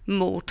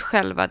mot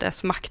själva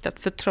dess makt att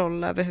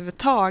förtrolla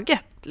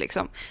överhuvudtaget,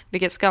 liksom,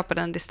 vilket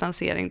skapade en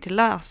distansering till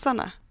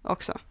läsarna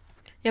också.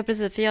 Ja,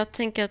 precis, för jag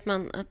tänker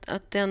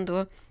att det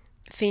ändå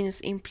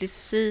finns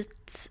implicit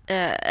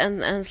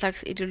en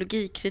slags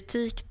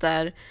ideologikritik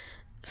där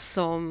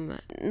som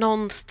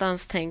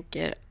någonstans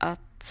tänker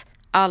att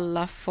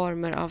alla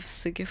former av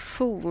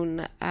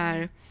suggestion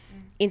är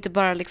inte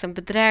bara liksom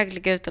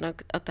bedrägliga utan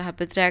att det här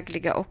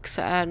bedrägliga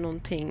också är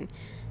någonting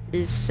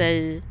i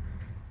sig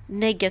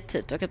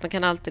negativt och att man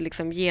kan alltid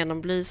liksom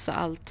genombelysa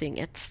allting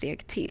ett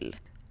steg till.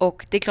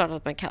 Och det är klart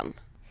att man kan.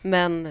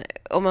 Men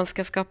om man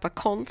ska skapa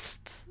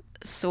konst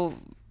så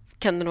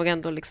kan det nog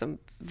ändå liksom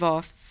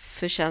vara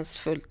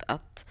förtjänstfullt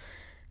att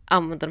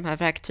använda de här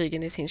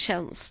verktygen i sin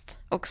tjänst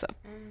också.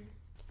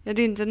 Ja,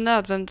 det är inte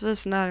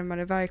nödvändigtvis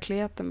närmare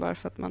verkligheten bara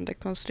för att man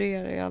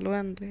dekonstruerar i all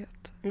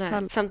oändlighet.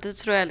 Nej. Samtidigt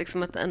tror jag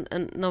liksom att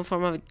någon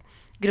form av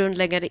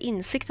grundläggande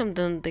insikt om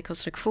den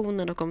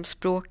dekonstruktionen och om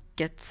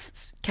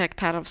språkets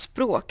karaktär av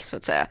språk så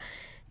att säga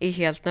är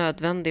helt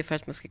nödvändig för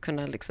att man ska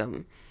kunna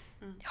liksom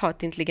ha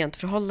ett intelligent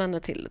förhållande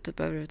till det typ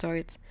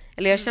överhuvudtaget.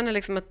 Eller jag känner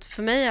liksom att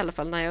för mig i alla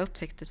fall när jag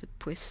upptäckte typ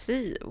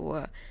poesi och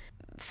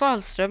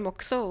Falström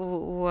också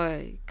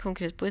och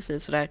konkret poesi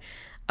sådär,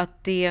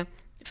 att det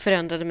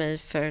förändrade mig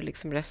för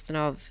liksom resten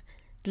av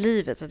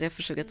livet, att jag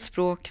förstod att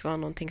språk var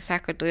någonting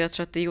särskilt och jag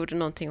tror att det gjorde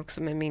någonting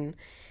också med min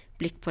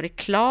blick på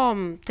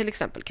reklam till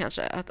exempel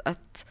kanske,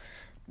 att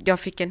jag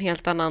fick en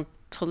helt annan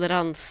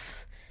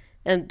tolerans,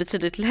 en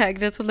betydligt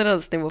lägre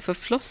toleransnivå för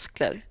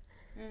floskler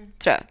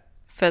tror jag,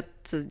 för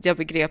att jag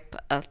begrep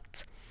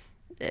att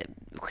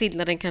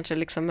skillnaden kanske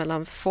liksom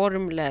mellan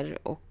formler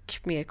och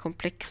mer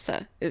komplexa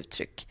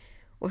uttryck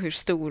och hur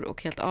stor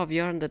och helt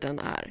avgörande den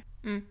är.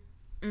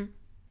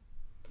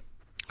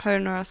 Har du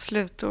några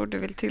slutord du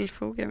vill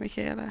tillfoga,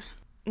 Mikaela?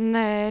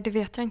 Nej, det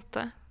vet jag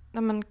inte.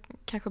 Ja, men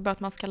kanske bara att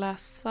man ska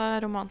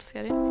läsa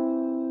romanserien.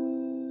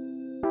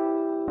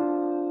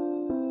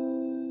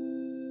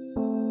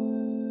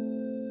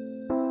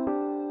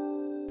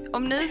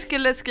 Om ni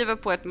skulle skriva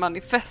på ett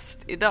manifest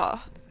idag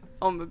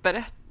om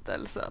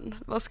berättelsen,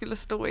 vad skulle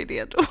stå i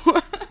det då?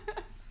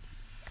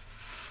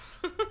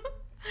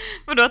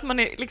 Vadå, att man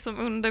är liksom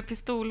under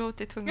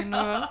pistolhot är tvungen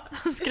att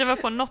skriva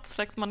på något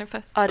slags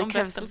manifest om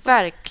berättelsen? Ja, det krävs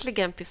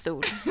verkligen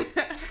pistol.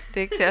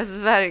 Det krävs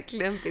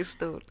verkligen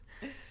pistol.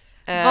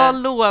 Vad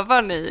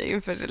lovar ni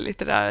inför det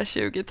litterära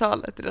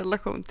 20-talet i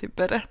relation till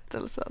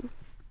berättelsen?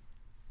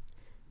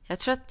 Jag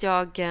tror att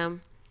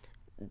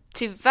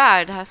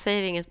tyvärr, det här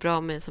säger inget bra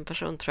om mig som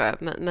person tror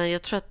jag, men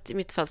jag tror att i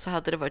mitt fall så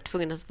hade det varit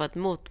tvungen att vara ett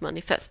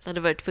motmanifest. Det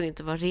hade varit tvungen att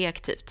vara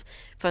reaktivt.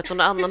 För att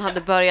någon annan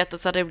hade börjat och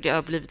så hade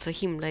jag blivit så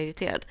himla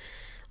irriterad.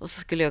 Och så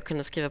skulle jag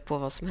kunna skriva på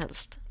vad som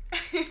helst.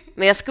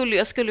 Men jag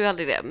skulle ju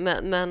aldrig det.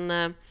 Men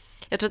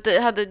jag tror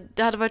att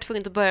det hade varit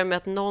tvungen att börja med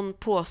att någon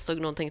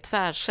påstod någonting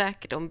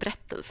tvärsäkert om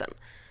berättelsen.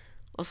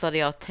 Och så hade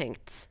jag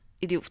tänkt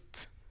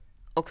idiot.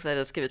 Och så hade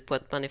jag skrivit på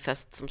ett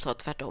manifest som sa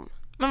tvärtom.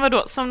 Men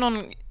vadå, som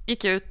någon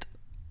gick ut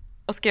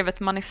och skrev ett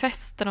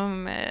manifest där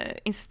de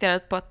insisterade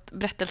på att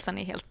berättelsen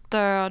är helt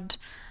död.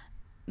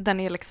 Den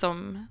är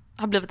liksom,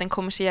 har blivit en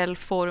kommersiell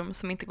form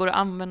som inte går att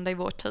använda i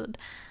vår tid.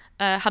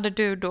 Hade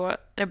du då,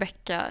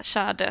 Rebecca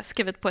Tjärde,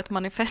 skrivit på ett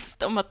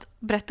manifest om att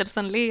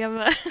berättelsen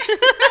lever?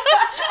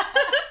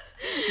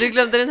 Du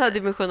glömde den här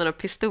dimensionen av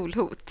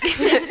pistolhot.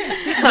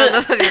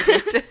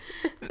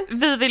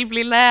 Vi vill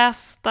bli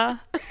lästa.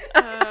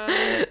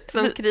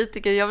 Som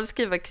kritiker, jag vill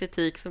skriva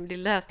kritik som blir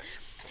läst.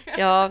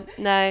 Ja,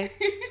 nej.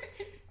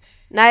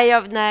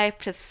 Nej,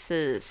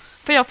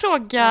 precis. Får jag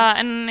fråga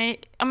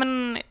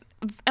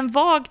en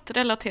vagt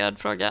relaterad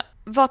fråga.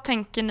 Vad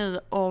tänker ni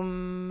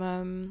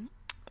om...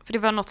 För det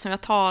var något som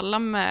jag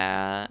talade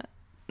med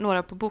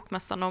några på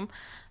bokmässan om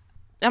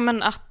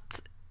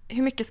att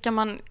hur mycket ska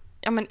man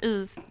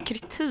i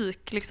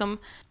kritik liksom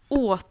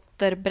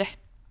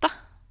återberätta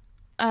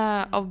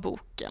av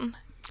boken?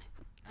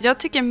 Jag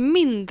tycker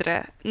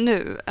mindre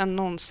nu än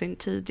någonsin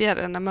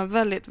tidigare när man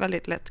väldigt,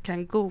 väldigt lätt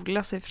kan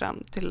googla sig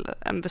fram till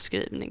en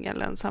beskrivning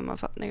eller en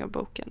sammanfattning av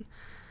boken.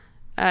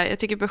 Jag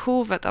tycker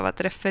behovet av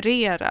att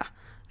referera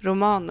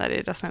romaner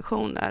i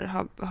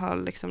recensioner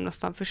har liksom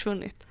nästan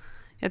försvunnit.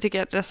 Jag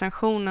tycker att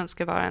recensionen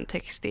ska vara en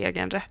text i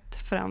egen rätt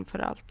framför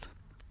allt.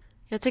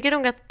 Jag tycker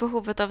nog att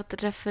behovet av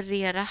att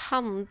referera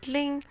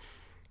handling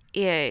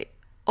är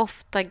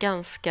ofta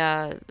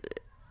ganska...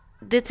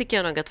 Det tycker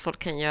jag nog att folk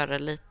kan göra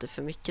lite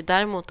för mycket.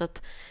 Däremot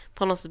att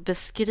på något sätt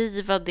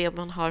beskriva det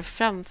man har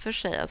framför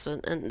sig. Alltså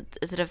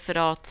ett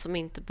referat som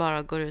inte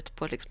bara går ut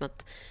på liksom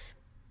att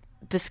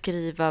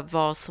beskriva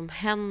vad som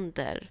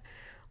händer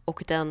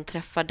och den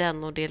träffar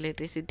den och det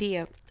leder till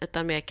det.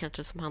 Utan mer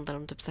kanske som handlar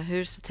om typ så här,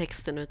 hur ser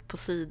texten ut på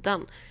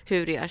sidan?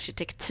 Hur är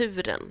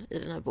arkitekturen i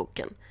den här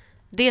boken?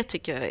 Det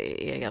tycker jag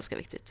är ganska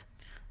viktigt.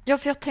 Ja,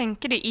 för jag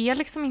tänker det är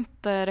liksom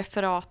inte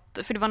referat,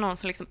 för det var någon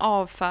som liksom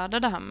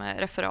avfärdade det här med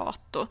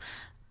referat då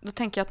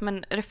tänker jag att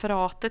men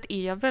referatet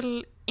är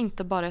väl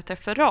inte bara ett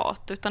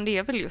referat utan det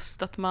är väl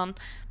just att man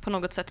på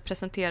något sätt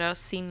presenterar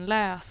sin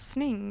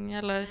läsning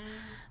eller...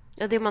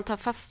 Ja, det man tar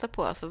fasta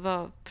på,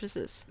 alltså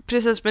precis.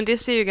 Precis, men det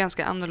ser ju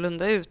ganska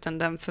annorlunda ut än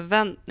den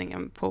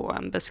förväntningen på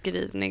en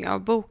beskrivning av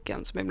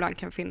boken som ibland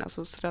kan finnas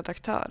hos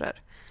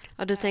redaktörer.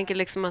 Ja, du tänker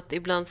liksom att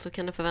ibland så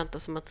kan det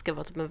förväntas som att det ska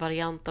vara typ en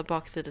variant av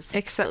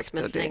baksidestexten. Exakt,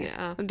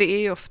 och det är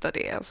ju ofta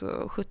det.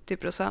 Alltså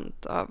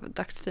 70% av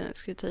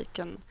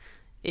dagstidningskritiken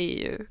är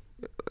ju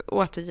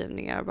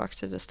återgivningar av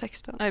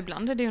baksidestexten. Ja,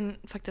 ibland är det ju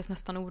faktiskt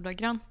nästan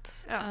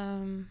ordagrant,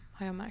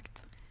 har jag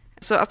märkt.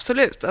 Så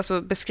absolut,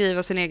 alltså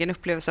beskriva sin egen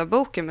upplevelse av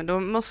boken, men då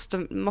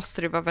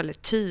måste det vara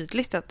väldigt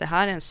tydligt att det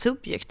här är en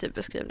subjektiv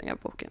beskrivning av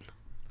boken.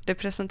 Det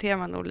presenterar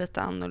man nog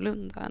lite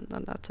annorlunda än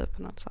den där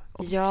typen av så här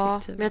objektiva.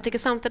 Ja, men jag tycker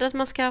samtidigt att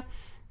man ska...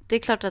 Det är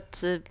klart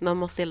att man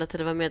måste hela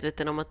tiden vara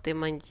medveten om att det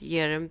man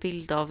ger en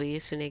bild av är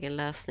sin egen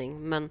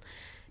läsning. Men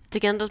jag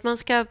tycker ändå att man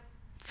ska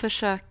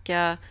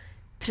försöka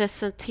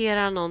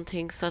presentera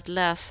någonting så att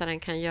läsaren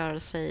kan göra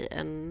sig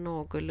en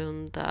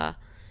någorlunda...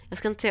 Jag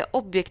ska inte säga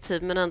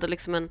objektiv, men ändå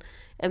liksom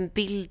en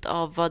bild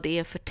av vad det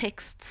är för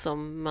text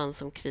som man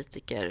som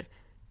kritiker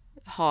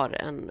har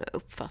en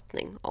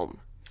uppfattning om.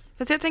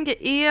 Fast jag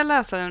tänker, är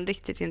läsaren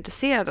riktigt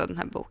intresserad av den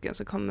här boken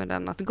så kommer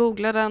den att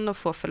googla den och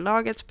få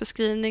förlagets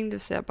beskrivning, det vill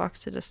säga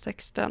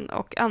baksidestexten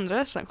och andra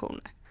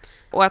recensioner.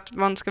 Och att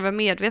man ska vara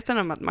medveten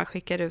om att man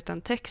skickar ut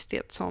en text i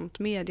ett sånt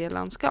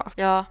medielandskap.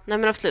 Ja, nej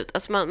men absolut.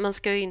 Alltså man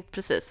ska ju inte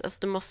precis, alltså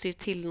det måste ju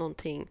till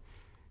någonting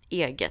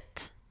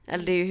eget.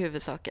 Eller det är ju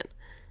huvudsaken,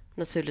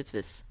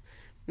 naturligtvis.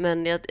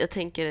 Men jag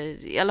tänker,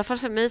 i alla fall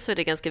för mig så är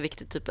det ganska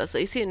viktigt, typ, alltså,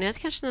 i synnerhet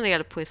kanske när det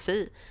gäller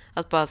poesi,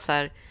 att bara så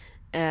här,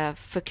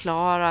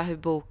 förklara hur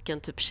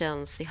boken typ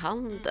känns i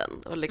handen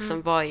och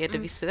liksom vad är det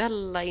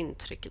visuella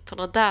intrycket,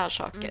 sådana där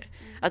saker.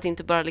 Att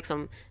inte bara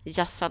liksom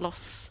jassa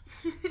loss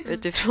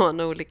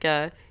utifrån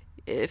olika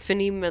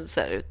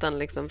förnimmelser, utan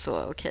liksom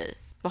så, okej,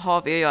 vad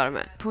har vi att göra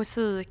med?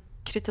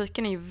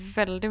 Poesikritiken är ju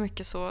väldigt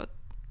mycket så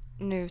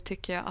nu,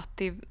 tycker jag, att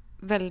det är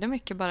väldigt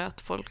mycket bara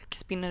att folk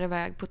spinner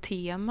iväg på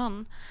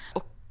teman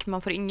och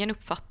man får ingen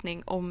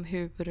uppfattning om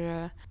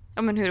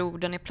hur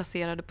orden är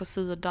placerade på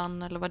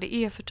sidan eller vad det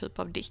är för typ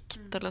av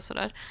dikt eller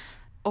sådär.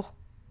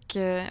 Och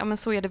men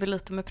så är det väl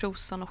lite med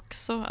prosan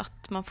också,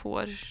 att man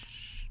får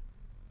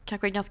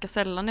kanske ganska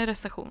sällan i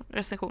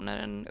recensioner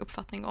en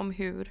uppfattning om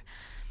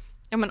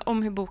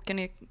hur boken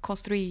är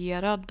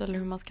konstruerad eller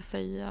hur man ska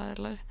säga.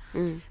 Eller...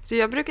 Så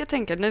jag brukar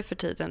tänka nu för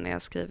tiden när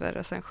jag skriver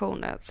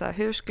recensioner att så här,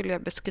 hur skulle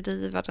jag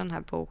beskriva den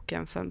här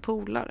boken för en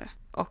polare?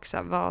 Och så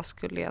här, vad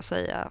skulle jag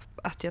säga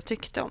att jag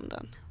tyckte om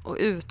den? Och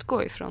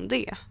utgå ifrån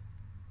det.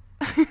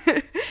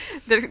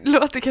 Det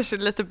låter kanske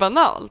lite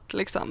banalt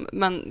liksom,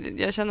 men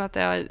jag känner att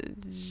det har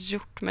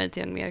gjort mig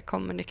till en mer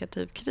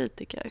kommunikativ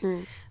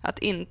kritiker. Att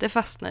inte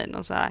fastna i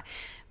någon så här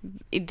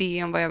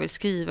idé om vad jag vill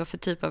skriva för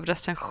typ av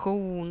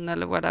recension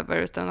eller whatever,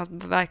 utan att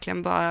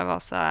verkligen bara vara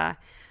så här,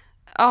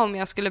 om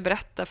jag skulle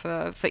berätta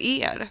för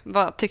er,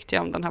 vad tyckte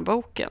jag om den här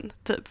boken?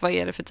 Typ, vad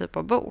är det för typ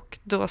av bok?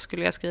 Då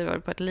skulle jag skriva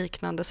det på ett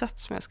liknande sätt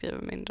som jag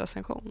skriver min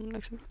recension.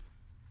 Liksom.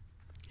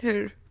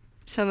 Hur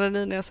känner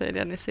ni när jag säger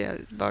det? Ni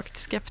ser vagt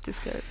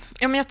skeptiska ut.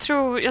 Ja, men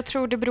jag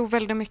tror det beror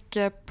väldigt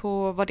mycket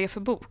på vad det är för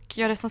bok.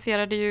 Jag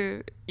recenserade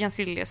ju Jens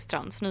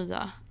Liljestrands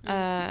nya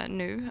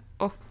nu.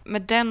 Och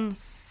med den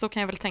så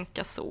kan jag väl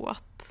tänka så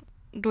att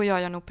då gör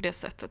jag nog på det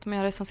sättet. Men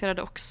jag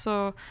recenserade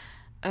också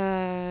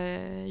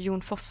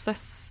Jon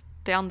Fosses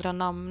Det andra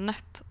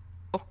namnet.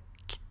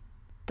 Och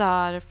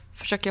där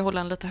försöker jag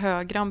hålla en lite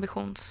högre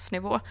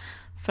ambitionsnivå.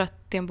 För att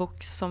det är en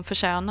bok som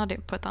förtjänar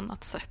det på ett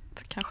annat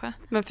sätt kanske.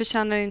 Men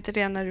förtjänar inte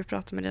det när du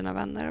pratar med dina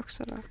vänner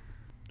också då?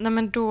 Nej,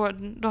 men då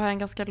har jag en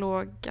ganska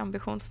låg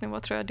ambitionsnivå,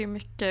 tror jag. Det är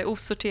mycket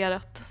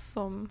osorterat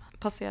som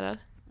passerar.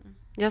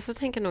 Ja, så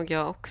tänker nog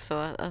jag också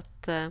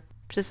att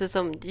precis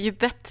som ju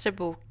bättre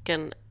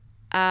boken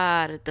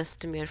är,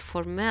 desto mer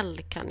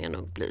formell kan jag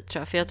nog bli,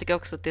 tror jag. För jag tycker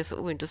också att det är så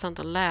ointressant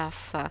att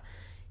läsa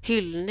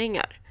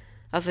hyllningar.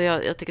 Alltså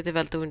jag tycker att det är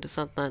väldigt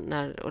ointressant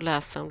att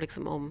läsa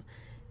om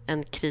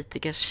en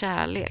kritikers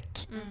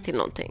kärlek till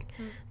någonting.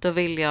 Då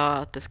vill jag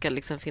att det ska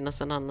liksom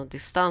finnas en annan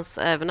distans,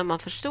 även när man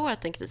förstår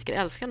att en kritiker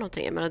älskar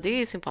någonting. Jag menar, det är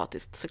ju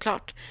sympatiskt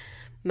såklart.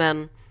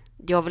 Men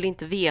jag vill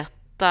inte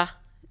veta,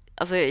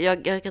 alltså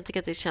jag kan tycka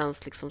att det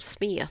känns liksom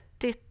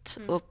smetigt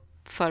och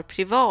för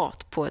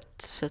privat på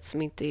ett sätt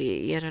som inte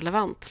är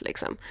relevant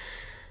liksom.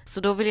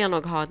 Så då vill jag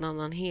nog ha en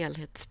annan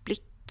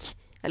helhetsblick,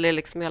 eller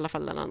liksom i alla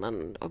fall en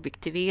annan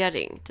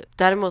objektivering typ.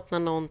 Däremot när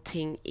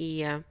någonting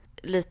är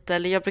lite,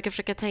 eller jag brukar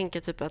försöka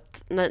tänka typ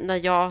att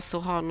när jag så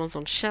har någon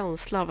sån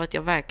känsla av att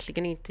jag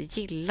verkligen inte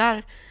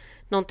gillar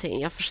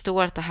någonting, jag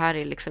förstår att det här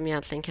är liksom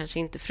egentligen kanske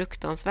inte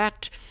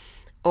fruktansvärt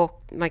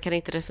och man kan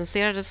inte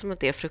recensera det som att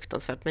det är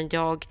fruktansvärt, men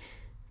jag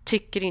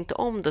tycker inte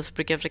om det, så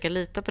brukar jag försöka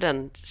lita på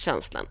den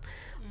känslan.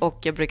 Och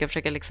jag brukar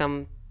försöka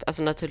liksom,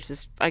 alltså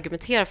naturligtvis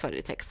argumentera för det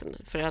i texten,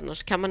 för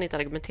annars kan man inte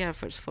argumentera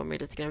för det, så får man ju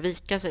lite grann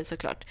vika sig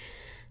såklart.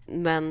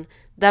 Men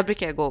där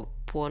brukar jag gå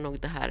på nog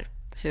det här,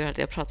 hur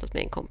hade jag pratat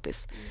med en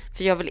kompis?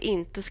 För jag vill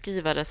inte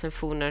skriva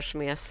recensioner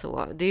som är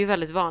så, det är ju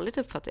väldigt vanligt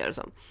uppfattar jag det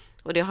som.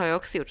 Och det har jag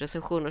också gjort,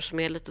 recensioner som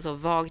är lite så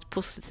vagt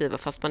positiva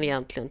fast man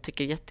egentligen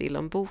tycker jätteilla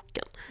om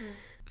boken.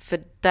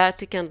 För där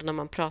tycker jag ändå när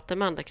man pratar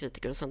med andra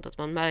kritiker och sånt att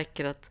man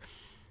märker att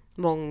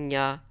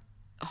många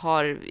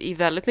har i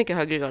väldigt mycket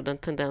högre grad en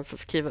tendens att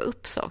skriva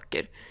upp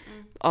saker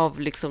av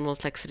liksom någon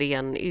slags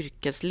ren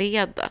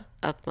yrkesleda.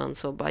 Att man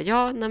så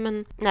bara,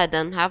 nej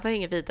den här var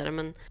inget vidare,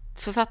 men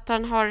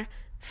författaren har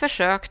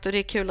försökt och det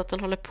är kul att den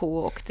håller på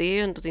och det är ju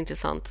ändå ett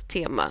intressant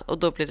tema, och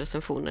då blir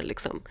recensionen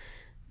liksom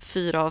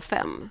 4 av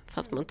 5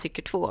 fast man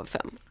tycker 2 av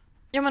 5.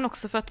 Ja, men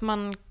också för att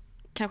man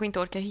kanske inte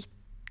orkar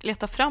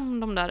leta fram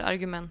de där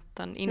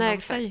argumenten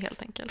inom sig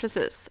helt enkelt.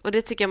 Precis, och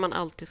det tycker jag man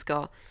alltid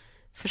ska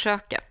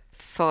försöka.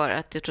 För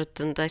att jag tror att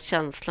den där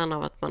känslan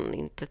av att man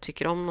inte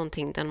tycker om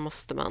någonting, den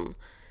måste man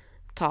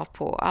ta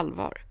på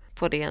allvar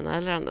på det ena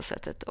eller andra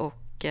sättet.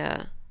 Och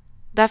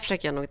där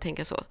försöker jag nog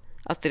tänka så.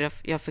 Alltså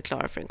jag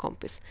förklarar för en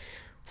kompis.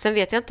 Sen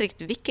vet jag inte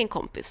riktigt vilken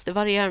kompis. Det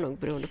varierar nog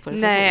beroende på det.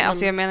 Nej,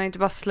 alltså jag menar inte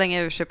bara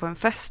slänga ur sig på en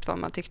fest vad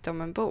man tyckte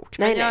om en bok.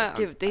 Nej,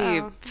 gud, det är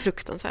ju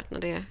fruktansvärt när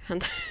det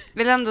händer.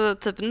 Vill ändå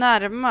typ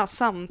närma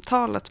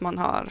samtalet man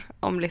har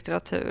om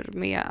litteratur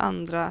med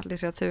andra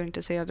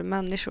litteraturintresserade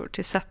människor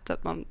till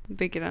sättet man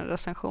bygger en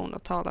recension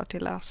och talar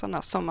till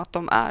läsarna som att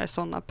de är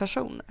sådana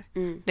personer.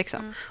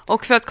 Liksom.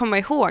 Och för att komma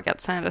ihåg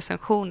att en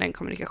recension är en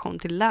kommunikation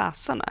till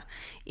läsarna,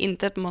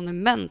 inte ett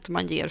monument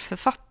man ger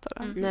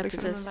författaren. Nej,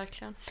 liksom. precis.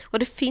 Och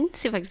det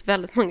finns ju faktiskt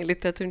väldigt många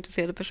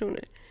litteraturintresserade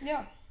personer.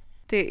 Ja.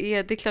 Det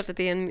är klart att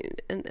det är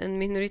en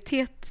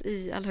minoritet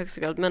i all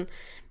högsta grad,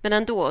 men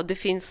ändå, det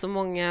finns så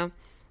många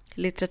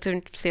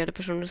litteraturintresserade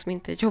personer som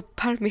inte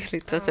jobbar med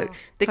litteratur.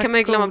 Det kan man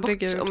ju glömma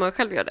bort om man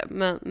själv gör det,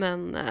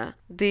 men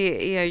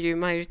det är ju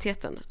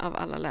majoriteten av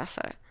alla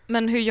läsare.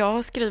 Men hur jag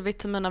har skrivit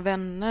till mina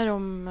vänner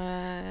om,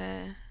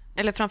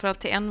 eller framförallt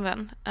till en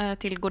vän,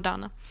 till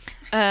Gordana,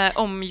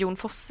 om Jon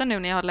Fosse nu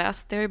när jag har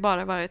läst, det har ju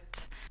bara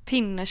varit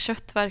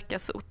pinnekött verkar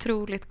så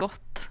otroligt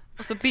gott.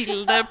 Och så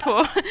bilder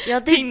på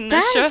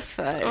pinnekött.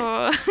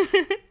 Och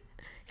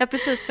ja,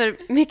 precis, för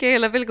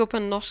Mikaela vill gå på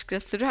en norsk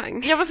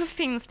restaurang. Ja, varför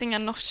finns det inga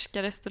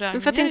norska restauranger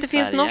i Sverige? För att det inte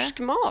finns norsk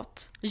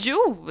mat.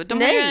 Jo,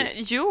 de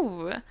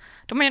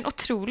har ju en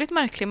otroligt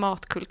märklig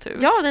matkultur.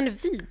 Ja, den är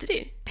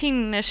vidrig.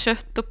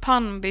 Pinnekött och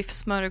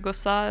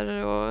pannbiffsmörgåsar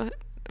och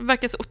det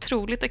verkar så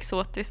otroligt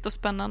exotiskt och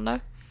spännande.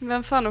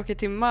 Vem fan åker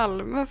till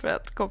Malmö för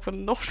att gå på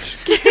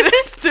norsk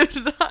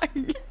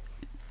restaurang?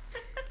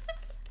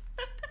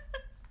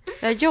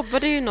 Jag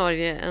jobbade ju i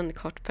Norge en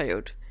kort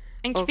period.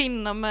 En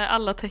kvinna med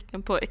alla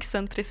tecken på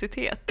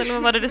excentricitet. Eller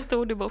vad var det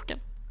stod i boken?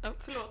 Ja,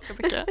 förlåt,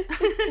 Rebecka.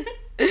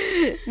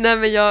 Nej,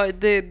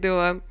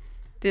 men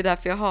det är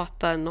därför jag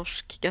hatar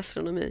norsk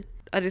gastronomi.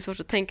 Det är svårt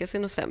att tänka sig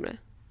något sämre.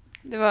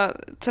 Det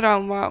var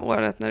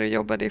traumaåret när du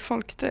jobbade i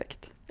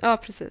folkdräkt. Ja,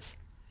 precis.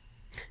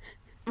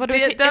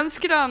 Den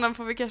skranan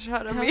får vi kanske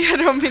höra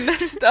mer om i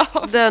nästa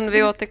avsnitt.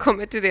 Vi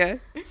återkommer till det.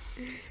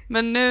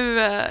 Men nu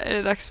är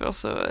det dags för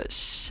oss att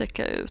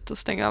checka ut och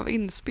stänga av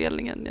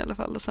inspelningen i alla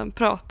fall. Och sen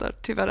pratar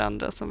till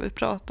varandra som vi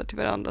pratar till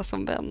varandra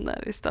som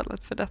vänner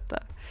istället för detta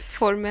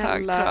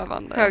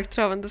formella,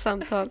 högtravande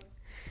samtal.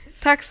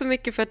 Tack så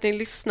mycket för att ni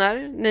lyssnar.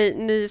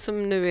 Ni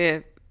som nu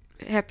är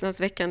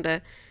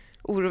häpnadsväckande,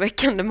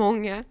 oroväckande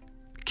många.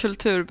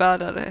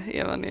 Kulturbärare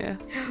är vad ni är.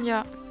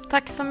 Ja,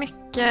 tack så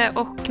mycket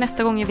och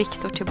nästa gång är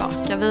Viktor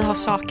tillbaka. Vi har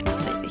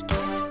saknat dig, Viktor.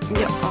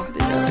 Ja,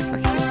 det gör vi faktiskt.